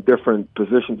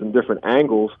positions and different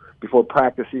angles before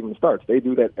practice even starts. They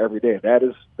do that every day. That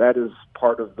is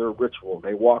part of their ritual.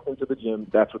 They walk into the gym,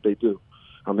 that's what they do.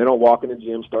 They don't walk in the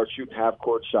gym, start shooting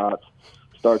half-court shots,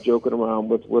 start joking around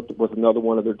with another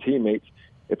one of their teammates.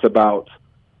 It's about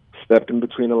stepping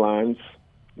between the lines,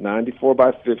 94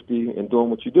 by 50, and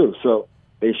doing what you do. So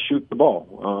they shoot the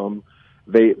ball.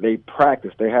 They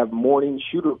practice. They have morning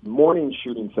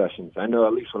shooting sessions. I know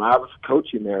at least when I was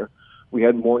coaching there, we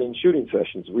had morning shooting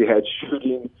sessions. We had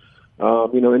shooting,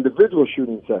 individual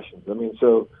shooting sessions. I mean,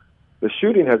 so the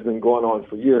shooting has been going on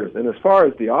for years. And as far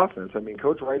as the offense, I mean,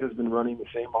 Coach Wright has been running the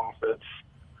same offense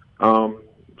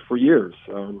for years.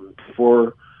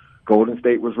 Before Golden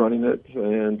State was running it,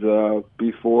 and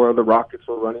before the Rockets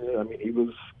were running it, I mean, he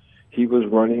was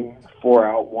running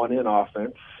 4-out, 1-in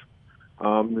offense.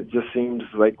 It just seems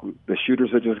like the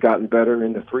shooters have just gotten better,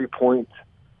 and the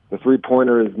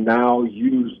three-pointer is now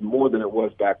used more than it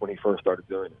was back when he first started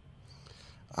doing it.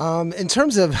 In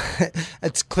terms of,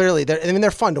 it's clearly,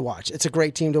 they're fun to watch. It's a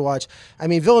great team to watch. I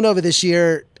mean, Villanova this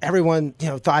year, everyone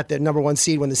thought they're number one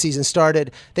seed when the season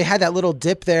started. They had that little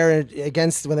dip there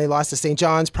against when they lost to St.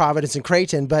 John's, Providence, and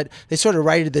Creighton, but they sort of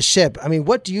righted the ship. I mean,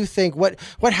 what do you think? What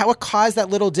caused that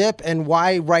little dip, and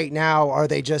why right now are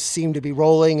they just seem to be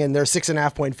rolling and they're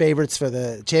 6.5-point favorites for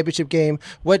the championship game?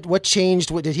 What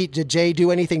changed? Did Jay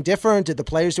do anything different? Did the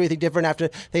players do anything different after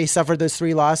they suffered those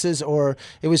 3 losses, or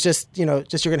it was just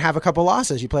you're going to have a couple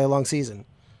losses? You play a long season.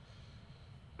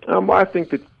 I think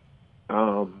that.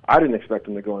 I didn't expect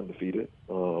them to go undefeated.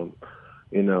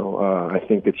 I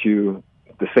think that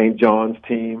the St. John's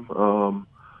team,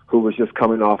 who was just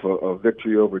coming off a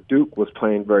victory over Duke, was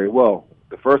playing very well.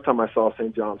 The first time I saw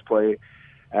St. John's play,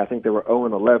 I think they were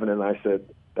 0-11, and I said,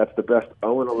 that's the best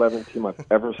 0-11 team I've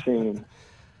ever seen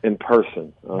in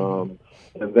person. And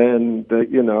then,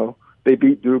 they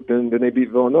beat Duke, and then they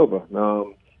beat Villanova.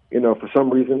 For some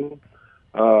reason,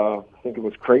 I think it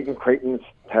was Creighton. Creighton's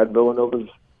had Villanova's.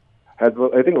 I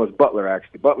think it was Butler,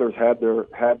 actually. Butler's had their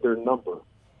number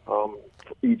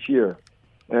each year.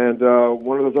 And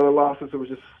one of those other losses, it was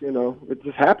just, it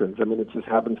just happens. I mean, it just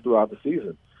happens throughout the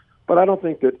season. But I don't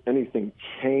think that anything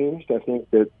changed. I think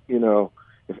that,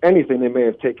 if anything, they may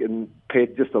have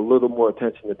paid just a little more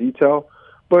attention to detail.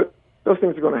 But those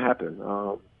things are going to happen.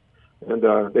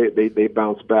 They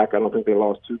bounced back. I don't think they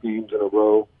lost 2 games in a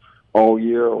row all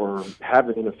year, or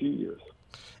haven't in a few years.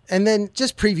 And then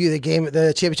just preview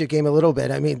the championship game a little bit.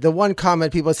 I mean, the one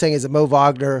comment people are saying is that Mo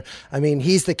Wagner, I mean,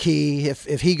 he's the key.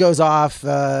 If he goes off,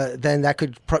 then that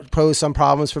could pose some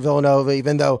problems for Villanova,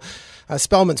 even though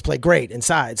Spellman's played great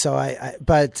inside. So,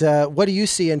 but what do you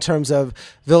see in terms of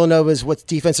Villanova's, what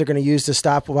defense they're going to use to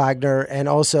stop Wagner, and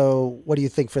also what do you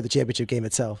think for the championship game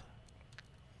itself?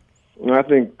 I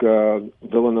think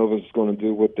Villanova's going to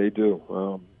do what they do.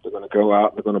 They're going to go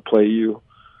out, they're going to play you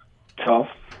tough,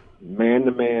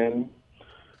 man-to-man,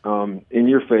 in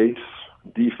your face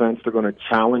defense. They're going to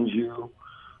challenge you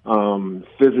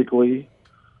physically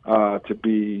to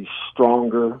be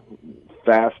stronger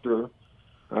faster,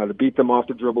 to beat them off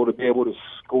the dribble, to be able to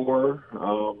score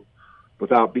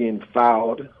without being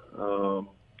fouled.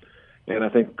 And I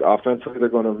think offensively they're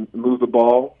going to move the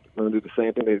ball. They're going to do the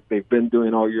same thing they've been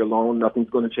doing all year long. Nothing's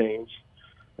going to change.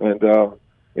 And,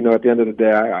 at the end of the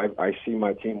day, I see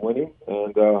my team winning,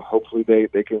 and hopefully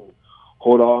they can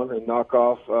hold on and knock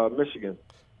off Michigan.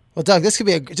 Well, Doug, this could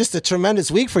be just a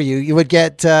tremendous week for you. You would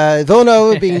get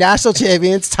Villanova being national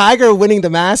champions, Tiger winning the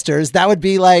Masters. That would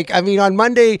be on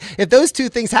Monday, if those two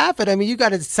things happen, you got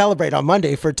to celebrate on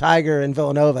Monday for Tiger and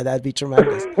Villanova. That'd be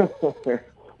tremendous.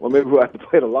 Well, maybe we'll have to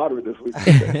play the lottery this week.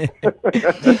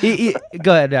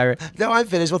 Go ahead, Ira. No, I'm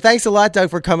finished. Well, thanks a lot, Doug,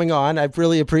 for coming on. I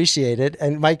really appreciate it.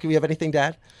 And Mike, do you have anything to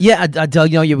add? Yeah, Doug,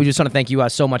 we just want to thank you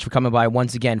so much for coming by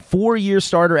once again. 4-year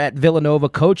starter at Villanova,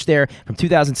 coach there from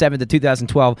 2007 to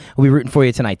 2012. We'll be rooting for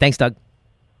you tonight. Thanks, Doug.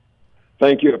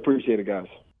 Thank you. Appreciate it, guys.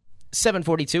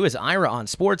 742 is Ira on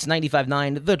Sports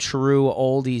 95.9, the true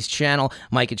oldies channel.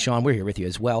 Mike and Sean, we're here with you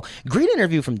as well. Great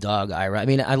interview from Doug, Ira.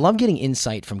 I love getting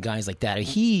insight from guys like that.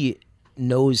 He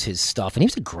knows his stuff, and he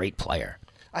was a great player.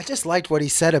 I just liked what he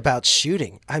said about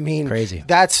shooting. Crazy.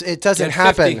 It doesn't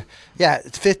happen. 50. Yeah,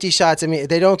 50 shots.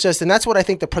 They don't just, and that's what I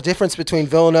think the difference between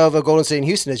Villanova, Golden State, and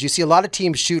Houston is. You see a lot of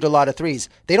teams shoot a lot of threes.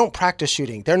 They don't practice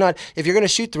shooting. They're not, if you're going to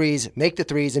shoot threes, make the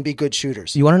threes and be good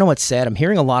shooters. You want to know what's sad? I'm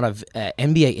hearing a lot of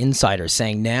NBA insiders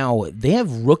saying now they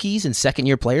have rookies and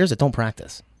second-year players that don't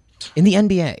practice in the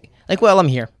NBA. I'm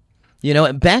here.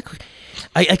 Back,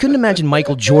 I couldn't imagine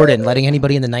Michael Jordan letting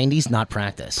anybody in the 90s not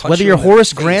practice. Whether you're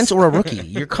Horace Grant or a rookie,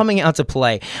 you're coming out to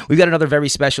play. We've got another very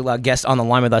special guest on the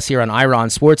line with us here on Ira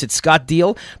on Sports. It's Scott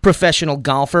Deal, professional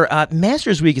golfer.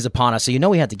 Masters Week is upon us, so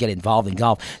we had to get involved in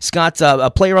golf. Scott's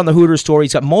a player on the Hooters Tour.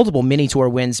 He's got multiple mini-tour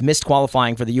wins, missed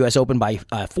qualifying for the U.S. Open by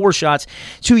 4 shots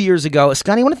 2 years ago.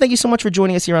 Scott, I want to thank you so much for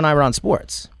joining us here on Ira on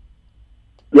Sports.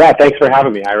 Yeah, thanks for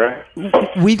having me, Ira.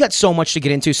 We've got so much to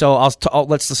get into, so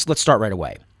let's start right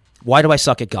away. Why do I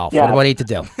suck at golf? Yeah. What do I need to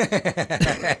do?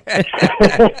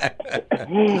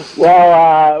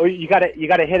 Well, you got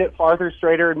to hit it farther,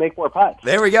 straighter, and make more putts.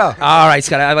 There we go. All right,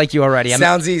 Scott, I like you already.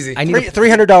 Sounds easy. I need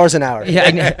 $300 an hour.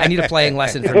 Yeah, I need a playing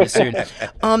lesson from you soon.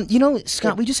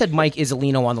 Scott, we just had Mike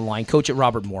Izzolino on the line, coach at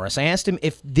Robert Morris. I asked him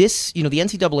if this, the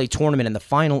NCAA tournament and the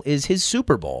final is his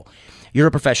Super Bowl. You're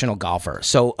a professional golfer,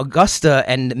 so Augusta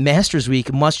and Masters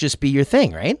Week must just be your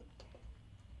thing, right?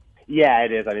 Yeah,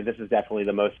 it is. This is definitely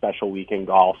the most special week in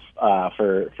golf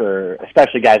for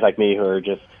especially guys like me who are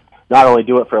just not only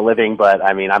do it for a living, but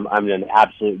I'm an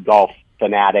absolute golf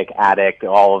fanatic, addict,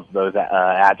 all of those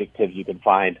adjectives you can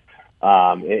find.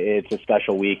 It's a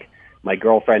special week. My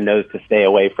girlfriend knows to stay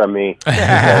away from me.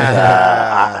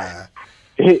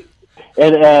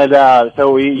 Because,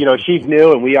 so we, she's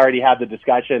new, and we already had the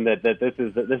discussion that this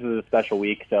is a special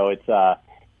week. So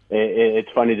it's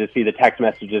funny to see the text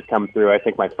messages come through. I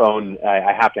think my phone,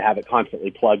 I have to have it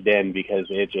constantly plugged in because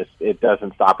it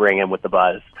doesn't stop ringing with the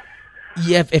buzz.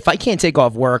 Yeah, if I can't take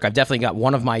off work, I've definitely got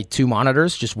one of my 2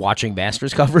 monitors just watching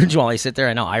Masters coverage while I sit there.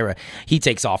 I know Ira, he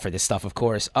takes off for this stuff, of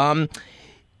course.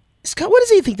 Scott, what does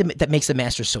he think that makes the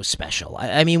Masters so special?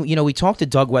 We talked to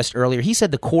Doug West earlier. He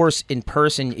said the course in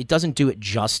person, it doesn't do it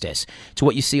justice to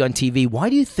what you see on TV. Why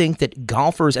do you think that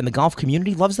golfers and the golf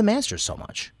community loves the Masters so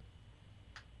much?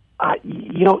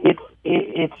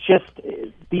 It's just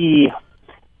the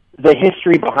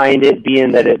history behind it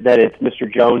being that it's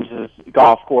Mr. Jones's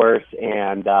golf course,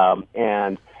 and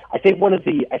I think one of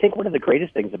the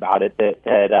greatest things about it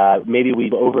that maybe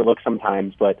we've overlooked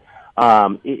sometimes, but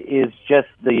is just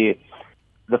the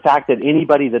fact that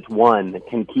anybody that's won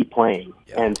can keep playing,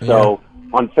 and so.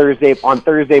 On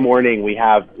Thursday morning, we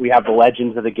have the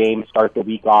legends of the game start the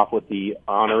week off with the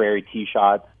honorary tee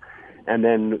shots. And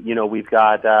then, we've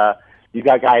got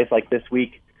guys like this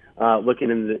week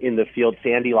looking in the field.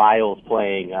 Sandy Lyle's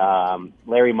playing.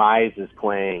 Larry Mize is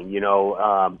playing.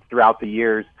 Throughout the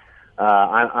years,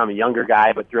 I'm a younger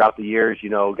guy, but throughout the years,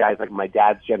 guys like my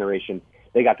dad's generation,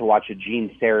 they got to watch a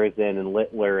Gene Sarazen and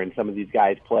Littler and some of these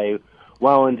guys play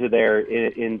well into their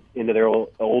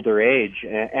older age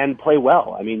and play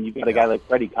well. You've got a guy like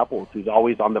Freddie Couples who's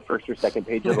always on the first or second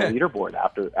page of the leaderboard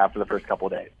after the first couple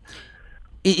of days.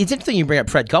 It's interesting you bring up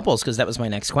Fred Couples because that was my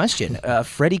next question.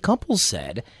 Freddie Couples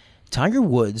said Tiger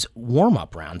Woods'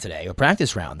 warm-up round today, or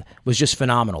practice round, was just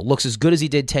phenomenal. Looks as good as he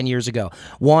did 10 years ago.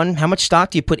 One, how much stock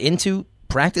do you put into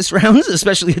practice rounds,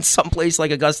 especially at some place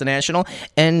like Augusta National?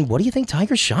 And what do you think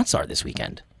Tiger's shots are this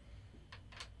weekend?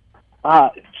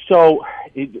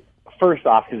 First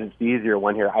off, because it's the easier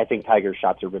one here, I think Tiger's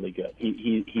shots are really good.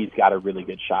 He's got a really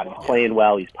good shot. He's playing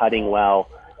well. He's putting well.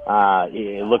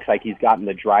 It looks like he's gotten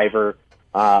the driver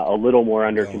a little more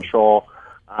under control.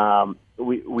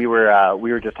 we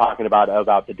were just talking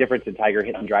about the difference in Tiger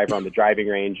hitting driver on the driving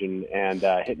range and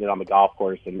hitting it on the golf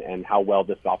course and how well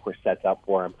this golf course sets up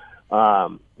for him.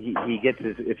 He gets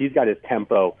if he's got his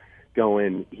tempo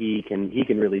going, he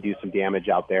can really do some damage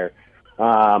out there.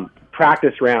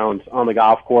 Practice rounds on the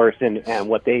golf course and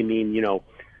what they mean,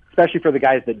 especially for the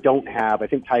guys that don't have. I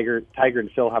think Tiger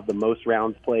and Phil have the most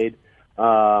rounds played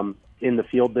in the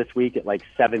field this week at like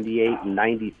 78 and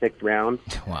 96 rounds.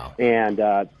 Wow. And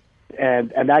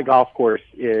that golf course,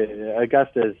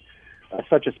 Augusta is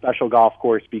such a special golf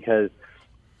course because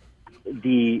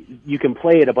you can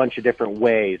play it a bunch of different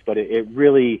ways, but it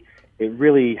really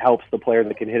helps the player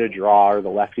that can hit a draw or the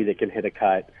lefty that can hit a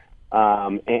cut.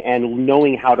 And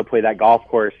knowing how to play that golf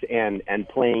course and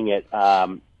playing it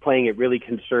really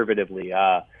conservatively.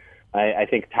 I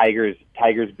think Tiger's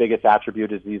biggest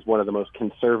attribute is he's one of the most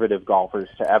conservative golfers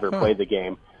to ever play the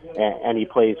game, and he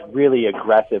plays really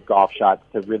aggressive golf shots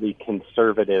to really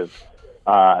conservative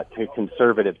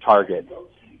targets.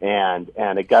 And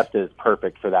Augusta is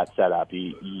perfect for that setup.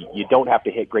 You don't have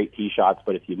to hit great tee shots,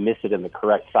 but if you miss it in the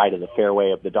correct side of the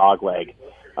fairway of the dog leg,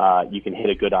 you can hit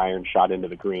a good iron shot into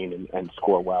the green and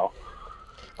score well.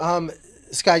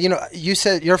 Scott, you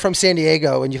said you're from San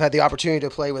Diego and you've had the opportunity to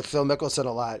play with Phil Mickelson a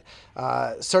lot.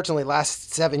 Certainly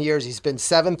last 7 years, he's been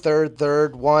 7th,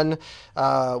 3rd, 1,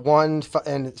 and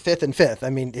 5th and 5th. I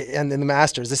mean, and in the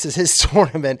Masters, this is his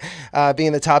tournament, being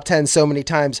in the top 10 so many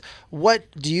times. What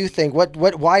do you think?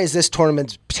 Why is this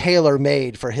tournament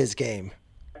tailor-made for his game?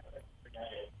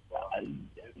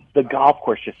 The golf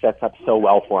course just sets up so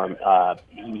well for him.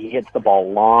 He hits the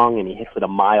ball long and he hits it a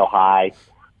mile high.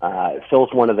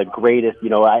 Phil's one of the greatest.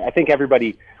 I think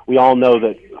we all know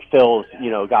that Phil's,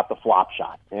 got the flop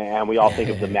shot, and we all think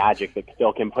of the magic that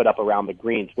Phil can put up around the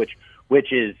greens, which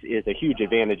is a huge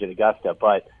advantage at Augusta.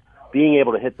 But being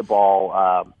able to hit the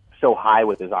ball so high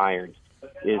with his irons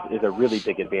is a really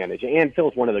big advantage. And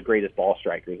Phil's one of the greatest ball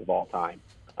strikers of all time.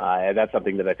 And that's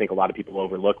something that I think a lot of people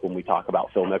overlook when we talk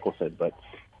about Phil Mickelson. But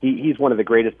he's one of the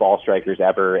greatest ball strikers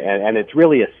ever, and it's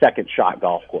really a second shot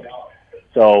golf course.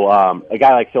 So a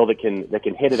guy like Phil that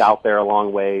can hit it out there a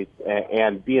long ways,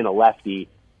 and being a lefty,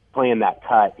 playing that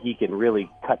cut, he can really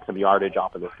cut some yardage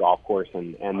off of this golf course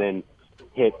and then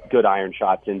hit good iron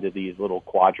shots into these little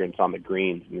quadrants on the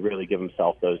greens and really give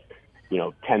himself those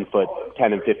 10 and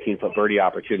 15-foot birdie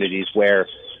opportunities where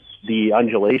the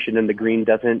undulation in the green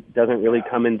doesn't really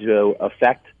come into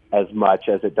effect as much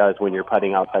as it does when you're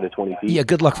putting outside of 20 feet. Yeah,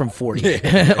 good luck from 40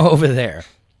 over there.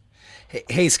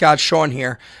 Hey, Scott, Sean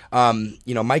here.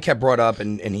 Mike had brought up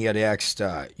and he had asked,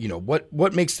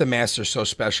 what makes the Masters so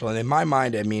special? And in my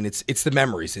mind, I mean, it's the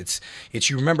memories. It's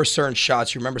you remember certain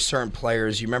shots, you remember certain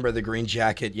players, you remember the green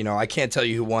jacket. I can't tell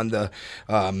you who won the,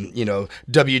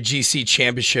 WGC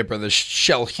Championship or the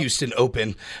Shell Houston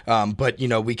Open, but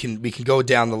we can go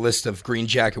down the list of green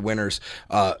jacket winners.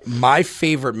 My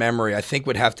favorite memory, I think,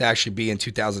 would have to actually be in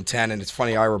 2010, and it's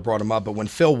funny Ira brought him up, but when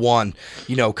Phil won,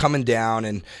 coming down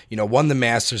and won the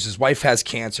Masters, his wife has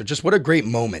cancer. Just what a great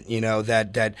moment,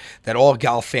 that all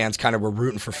golf fans kind of were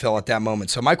rooting for Phil at that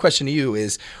moment. So my question to you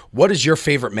is, what is your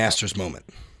favorite Masters moment?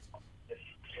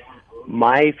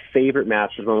 My favorite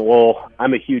Masters moment. Well,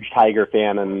 I'm a huge Tiger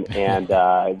fan, and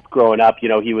growing up,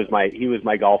 he was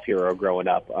my golf hero growing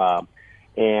up,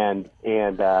 and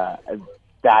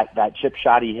that chip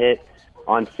shot he hit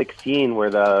on 16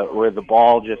 where the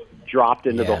ball just dropped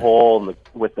into the hole and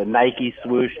with the Nike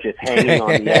swoosh just hanging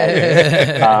on the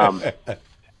edge.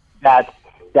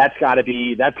 That's got to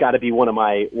be one of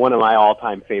my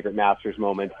all-time favorite Masters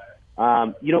moments.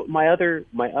 My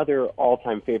other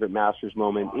all-time favorite Masters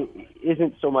moment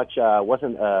isn't so much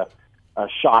wasn't a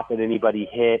shot that anybody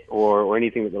hit or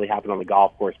anything that really happened on the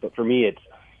golf course, but for me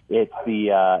it's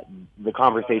the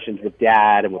conversations with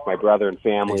Dad and with my brother and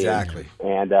family. Exactly.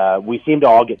 And we seem to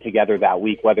all get together that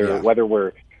week, whether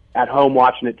we're at home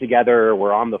watching it together or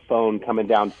we're on the phone coming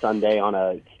down Sunday on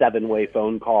a 7-way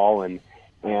phone call. And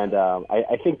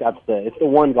I think it's the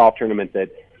one golf tournament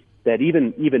that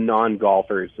even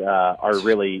non-golfers are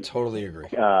really totally agree.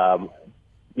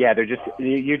 You're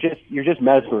just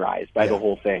mesmerized by the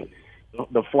whole thing.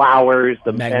 The flowers,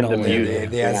 and the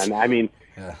music. And I mean,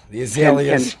 the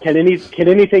azaleas. Can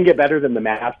anything get better than the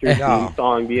Masters theme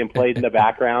song being played in the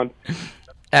background?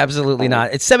 Absolutely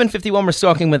not. It's 7:51. We're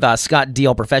talking with Scott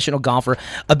Deal, professional golfer,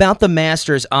 about the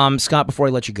Masters. Scott, before I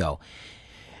let you go,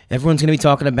 everyone's going to be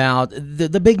talking about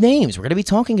the big names. We're going to be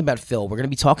talking about Phil. We're going to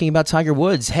be talking about Tiger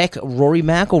Woods. Heck, Rory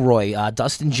McIlroy,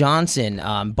 Dustin Johnson,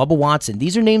 Bubba Watson.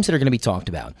 These are names that are going to be talked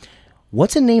about.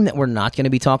 What's a name that we're not going to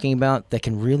be talking about that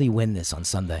can really win this on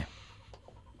Sunday?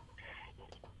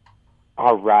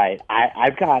 All right,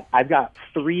 I've got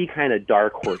three kind of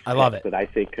dark horse I love picks it. that I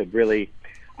think could really.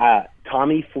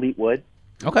 Tommy Fleetwood,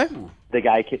 Okay. the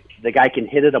guy can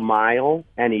hit it a mile,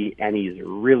 and he's a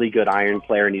really good iron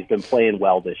player, and he's been playing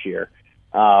well this year.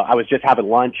 I was just having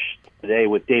lunch today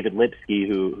with David Lipsky,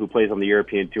 who plays on the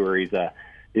European Tour. He's a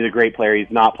great player.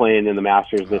 He's not playing in the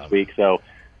Masters this week, so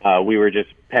we were just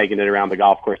pegging it around the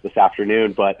golf course this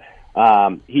afternoon. But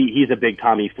he's a big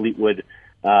Tommy Fleetwood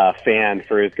fan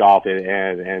for his golf,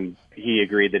 and he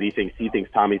agreed that he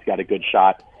thinks Tommy's got a good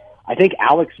shot. I think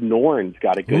Alex Noren's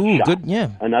got a good shot. Good, yeah.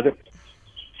 Another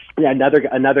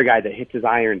guy that hits his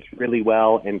irons really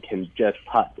well and can just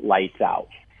putt lights out.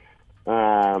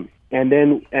 And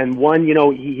one,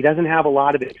 he doesn't have a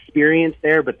lot of experience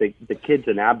there, but the kid's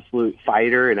an absolute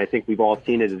fighter, and I think we've all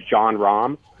seen it, as Jon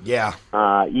Rahm. Yeah.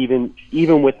 Even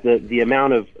with the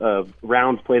amount of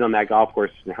rounds played on that golf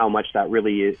course and how much that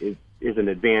really is an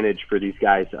advantage for these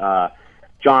guys.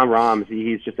 Jon Rahm,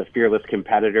 he's just a fearless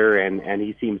competitor, and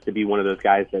he seems to be one of those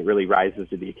guys that really rises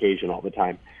to the occasion all the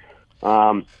time.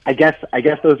 I guess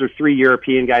those are three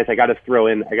European guys. I got to throw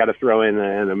in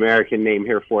an American name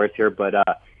here for us here, but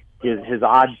his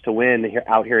odds to win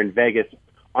out here in Vegas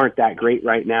aren't that great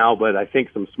right now. But I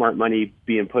think some smart money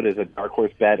being put as a dark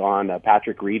horse bet on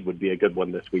Patrick Reed would be a good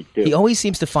one this week too. He always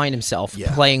seems to find himself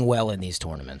playing well in these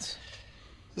tournaments.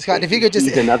 Scott, if you could just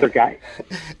he's another guy.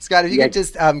 Scott, if you could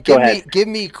just give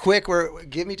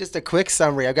me just a quick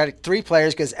summary. I've got three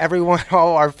players because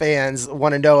all our fans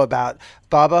want to know about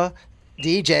Bubba,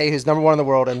 DJ, who's number one in the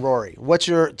world, and Rory. What's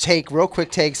your real quick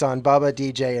takes on Bubba,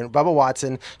 DJ, and Bubba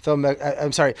Watson?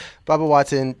 Bubba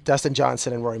Watson, Dustin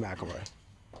Johnson, and Rory McIlroy.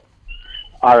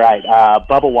 All right,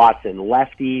 Bubba Watson,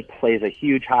 lefty, plays a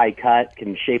huge high cut,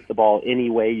 can shape the ball any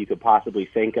way you could possibly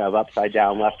think of, upside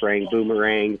down, left ring,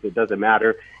 boomerangs. It doesn't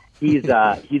matter. He's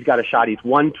got a shot. He's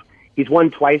won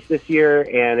twice this year,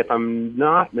 and if I'm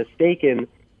not mistaken,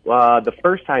 the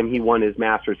first time he won his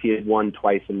Masters, he had won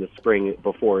twice in the spring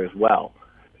before as well.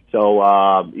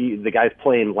 So the guy's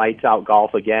playing lights out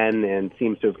golf again, and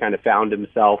seems to have kind of found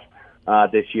himself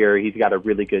this year. He's got a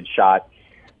really good shot.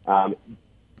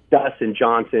 Dustin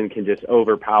Johnson can just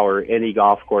overpower any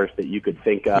golf course that you could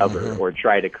think of or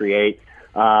try to create.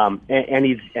 And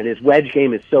his wedge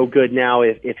game is so good now.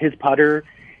 If his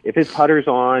putter's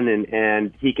on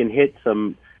and he can hit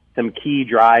some key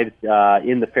drives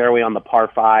in the fairway on the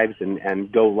par fives and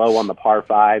go low on the par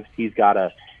fives, he's got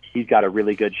a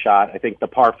really good shot. I think the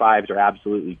par fives are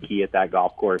absolutely key at that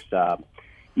golf course.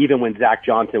 Even when Zach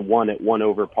Johnson won at 1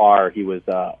 over par, he was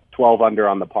 12 under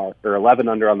on the par, or 11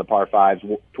 under on the par fives,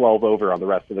 12 over on the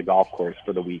rest of the golf course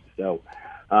for the week. So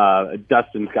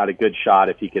Dustin's got a good shot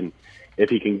if he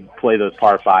can play those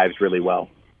par fives really well.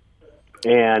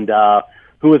 And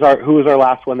who was our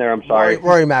last one there? I'm sorry,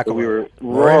 Rory McIlroy.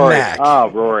 Rory Mac. Oh,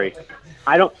 Rory.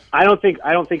 I don't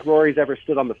think Rory's ever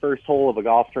stood on the first hole of a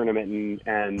golf tournament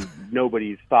and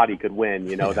nobody's thought he could win.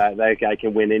 That guy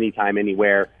can win anytime,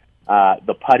 anywhere.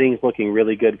 The putting's looking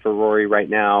really good for Rory right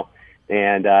now,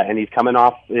 and he's coming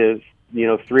off his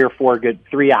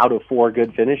 3 out of 4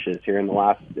 good finishes here in the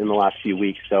last few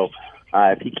weeks. So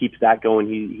if he keeps that going,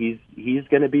 he's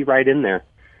going to be right in there.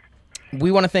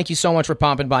 We want to thank you so much for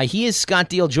popping by. He is Scott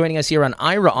Deal joining us here on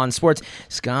Ira on Sports.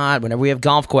 Scott, whenever we have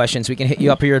golf questions, we can hit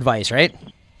you up for your advice, right?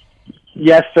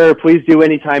 Yes, sir. Please do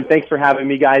anytime. Thanks for having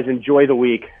me, guys. Enjoy the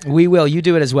week. We will. You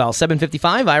do it as well.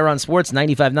 7:55, Ira on Sports,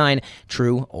 95.9,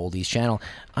 True Oldies Channel.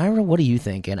 Ira, what are you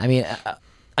thinking? I mean,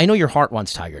 I know your heart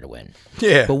wants Tiger to win.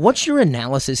 Yeah. But what's your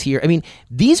analysis here? I mean,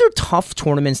 these are tough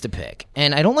tournaments to pick,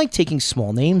 and I don't like taking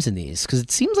small names in these because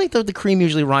it seems like the cream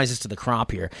usually rises to the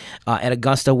crop here. At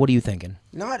Augusta, what are you thinking?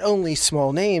 Not only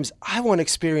small names, I want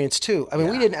experience too. I mean,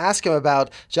 we didn't ask him about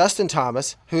Justin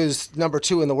Thomas, who's number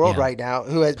 2 in the world right now,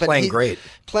 who has playing great.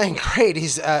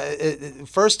 He's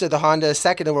first at the Honda,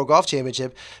 second in the World Golf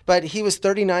Championship, but he was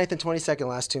 39th and 22nd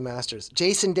last 2 Masters.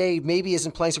 Jason Day maybe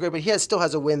isn't playing so great, but he still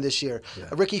has a win this year. Yeah.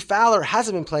 Ricky Fowler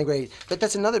hasn't been playing great, but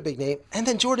that's another big name. And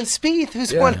then Jordan Spieth,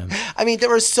 who's won. I mean,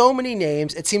 there are so many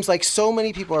names. It seems like so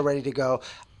many people are ready to go.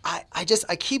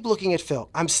 I keep looking at Phil.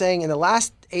 I'm saying in the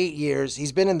last 8 years,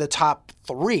 he's been in the top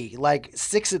 3, like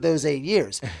 6 of those 8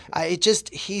 years.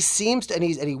 He seems to, and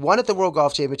he won at the World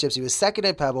Golf Championships. He was 2nd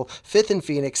at Pebble, 5th in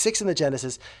Phoenix, 6th in the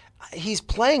Genesis. He's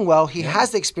playing well. He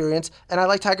has the experience, and I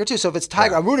like Tiger too. So if it's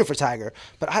Tiger, I'm rooting for Tiger.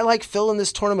 But I like Phil in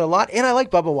this tournament a lot, and I like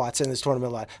Bubba Watson in this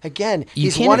tournament a lot. Again,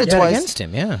 he's won it twice against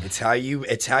him. Yeah, it's how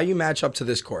you match up to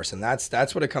this course, and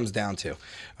that's what it comes down to.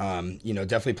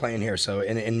 Definitely playing here. So,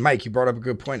 and Mike, you brought up a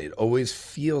good point. It always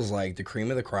feels like the cream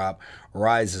of the crop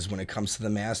rises when it comes to the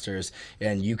Masters.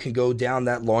 And you can go down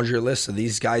that laundry list of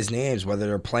these guys' names, whether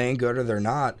they're playing good or they're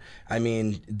not. I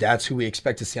mean, that's who we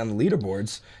expect to see on the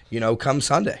leaderboards, come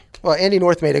Sunday. Well, Andy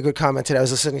North made a good comment today. I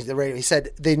was listening to the radio. He said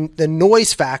the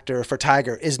noise factor for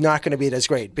Tiger is not going to be as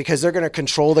great because they're going to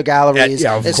control the galleries.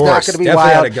 Of it's course. not going to be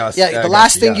Definitely wild. The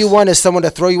last thing you want is someone to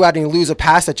throw you out and you lose a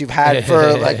pass that you've had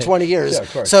for like 20 years. Yeah,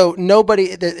 of course. So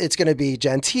it's going to be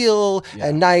genteel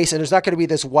and nice, and there's not going to be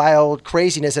this wild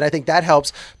craziness, and I think that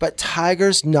helps. But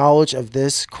Tiger's knowledge of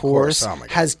this course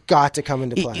has got to come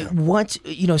into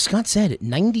play. Scott said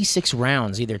 96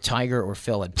 rounds, either Tiger or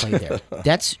Phil had played there.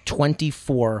 That's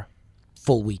 24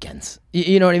 full weekends.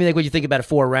 You know what I mean? Like when you think about it,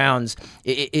 4 rounds,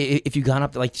 if you gone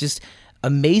up, like just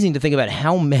amazing to think about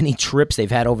how many trips they've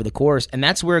had over the course. And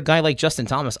that's where a guy like Justin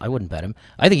Thomas, I wouldn't bet him.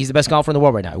 I think he's the best golfer in the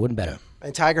world right now. I wouldn't bet him.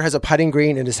 And Tiger has a putting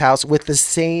green in his house with the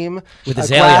same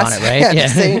azalea on it, right? The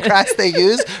same grass they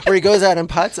use where he goes out and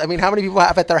putts. I mean, how many people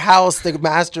have at their house the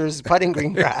Masters putting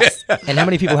green grass? And how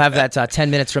many people have that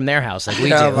 10 minutes from their house like we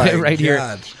do right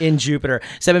here in Jupiter?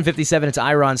 7:57, it's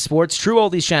Ira on Sports. True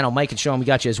Oldies channel. Mike and Sean, we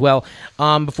got you as well.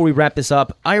 Before we wrap this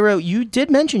up, Ira, you did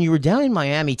mention you were down in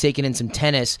Miami taking in some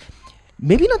tennis.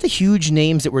 Maybe not the huge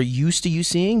names that we're used to you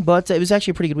seeing, but it was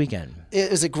actually a pretty good weekend. It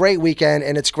was a great weekend,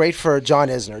 and it's great for John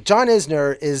Isner. John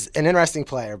Isner is an interesting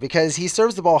player because he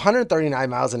serves the ball 139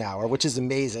 miles an hour, which is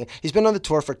amazing. He's been on the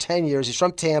tour for 10 years. He's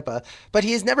from Tampa, but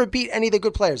he has never beat any of the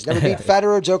good players. Never beat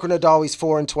Federer, Joker, Nadal. He's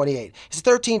 4-28. He's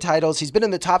 13 titles. He's been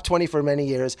in the top 20 for many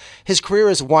years. His career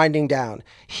is winding down.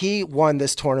 He won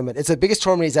this tournament. It's the biggest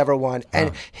tournament he's ever won,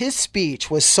 and his speech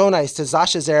was so nice to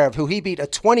Sasha Zverev, who he beat a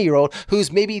 20-year-old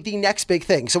who's maybe the next big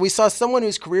thing. So we saw someone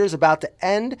whose career is about to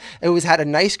end and who's had a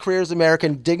nice career as an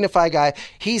American, dignified guy.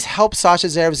 He's helped Sasha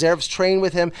Zverev. Zverev's trained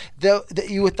with him.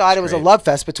 You thought it was a love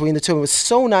fest between the two. It was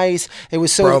so nice. It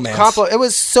was so it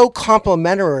was so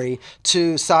complimentary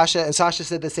to Sasha, and Sasha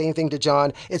said the same thing to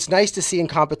John. It's nice to see in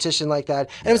competition like that.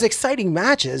 And it was exciting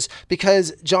matches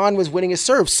because John was winning his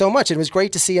serve so much. And it was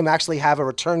great to see him actually have a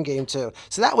return game too.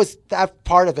 So that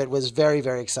part of it was very,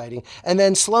 very exciting. And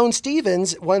then Sloane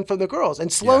Stephens won from the girls.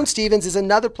 And Sloane Stephens is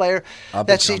another player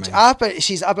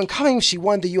she's up and coming. She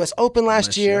won the U.S. Open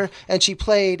last year, and she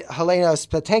played Helena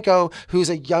Sviatenko, who's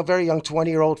a very young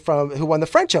 20-year-old who won the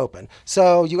French Open.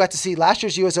 So you got to see last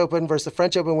year's U.S. Open versus the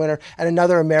French Open winner and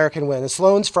another American win. And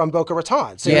Sloane's from Boca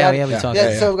Raton. So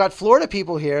so we've got Florida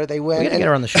people here. They win. We got to get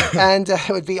her on the show. And it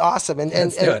would be awesome. And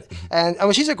I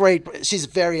mean, she's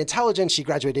very intelligent. She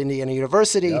graduated Indiana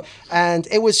University. Yep. And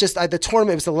it was just the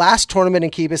tournament. It was the last tournament in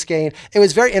Key Biscayne. It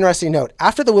was very interesting note.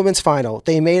 After the women's final,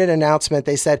 they made an announcement.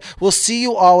 They said, "We'll see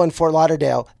you all in Fort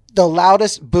Lauderdale." The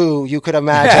loudest boo you could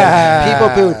imagine.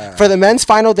 People booed. For the men's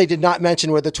final, they did not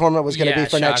mention where the tournament was going to be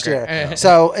for next year.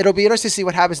 So it'll be interesting to see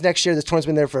what happens next year. This tournament's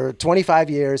been there for 25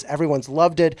 years. Everyone's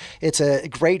loved it. It's a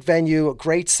great venue, a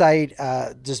great site.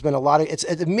 There's been it's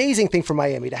an amazing thing for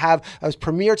Miami to have a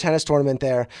premier tennis tournament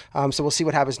there. So we'll see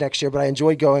what happens next year. But I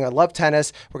enjoyed going. I love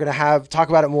tennis. We're going to talk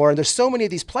about it more. And there's so many of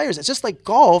these players. It's just like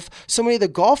golf. So many of the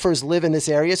golfers live in this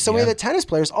area. So many of the tennis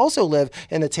players also live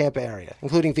in the Tampa area,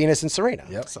 including Venus and Serena.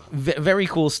 Yep. So. Very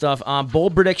cool stuff.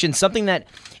 Bold prediction, something that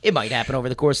it might happen over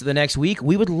the course of the next week.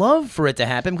 We would love for it to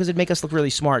happen because it'd make us look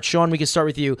really smart. Sean, we can start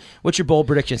with you. What's your bold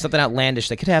prediction? Something outlandish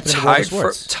that could happen in the world of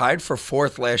sports. Tied for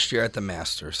 4th last year at the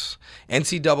Masters.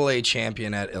 NCAA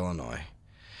champion at Illinois.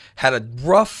 Had a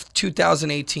rough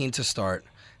 2018 to start.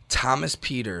 Thomas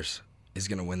Pieters is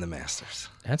going to win the Masters.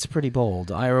 That's pretty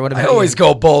bold. Ira, what about you? I always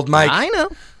go bold, Mike. I know.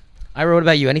 Ira, what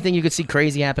about you? Anything you could see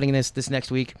crazy happening this next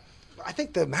week? I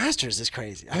think the Masters is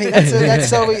crazy. I mean, that's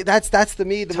the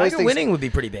most Tiger winning would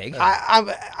be pretty big. At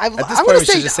this point, we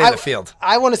should just say the field.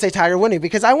 I want to say Tiger winning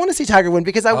because I want to see Tiger win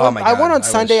because I won on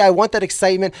Sunday. I want that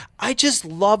excitement. I just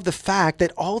love the fact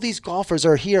that all these golfers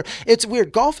are here. It's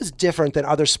weird. Golf is different than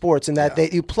other sports in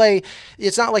that you play.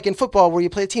 It's not like in football where you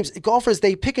play teams. Golfers,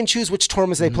 they pick and choose which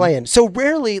tournaments they play in. So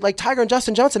rarely, like Tiger and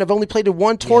Justin Johnson have only played in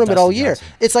one tournament all year.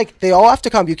 It's like they all have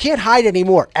to come. You can't hide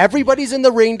anymore. Everybody's in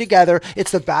the ring together. It's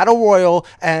the battle royal,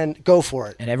 and go for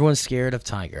it. And everyone's scared of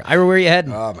Tiger. Ira, where are you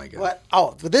heading? Oh, my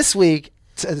God. This week,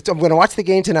 I'm going to watch the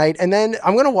game tonight, and then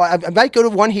I might go to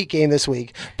one Heat game this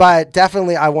week, but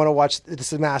definitely I want to watch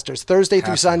the Masters. Thursday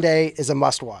through Sunday is a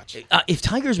must-watch. If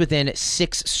Tiger's within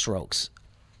 6 strokes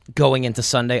going into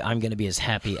Sunday, I'm going to be as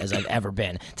happy as I've ever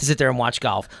been to sit there and watch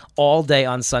golf all day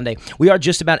on Sunday. We are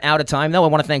just about out of time, though. I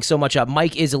want to thank so much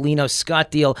Mike Izzolino,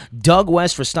 Scott Deal, Doug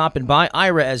West for stopping by,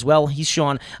 Ira as well. He's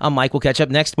Sean. I'm Mike. We'll catch up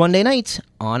next Monday night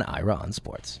on Ira on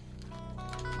Sports.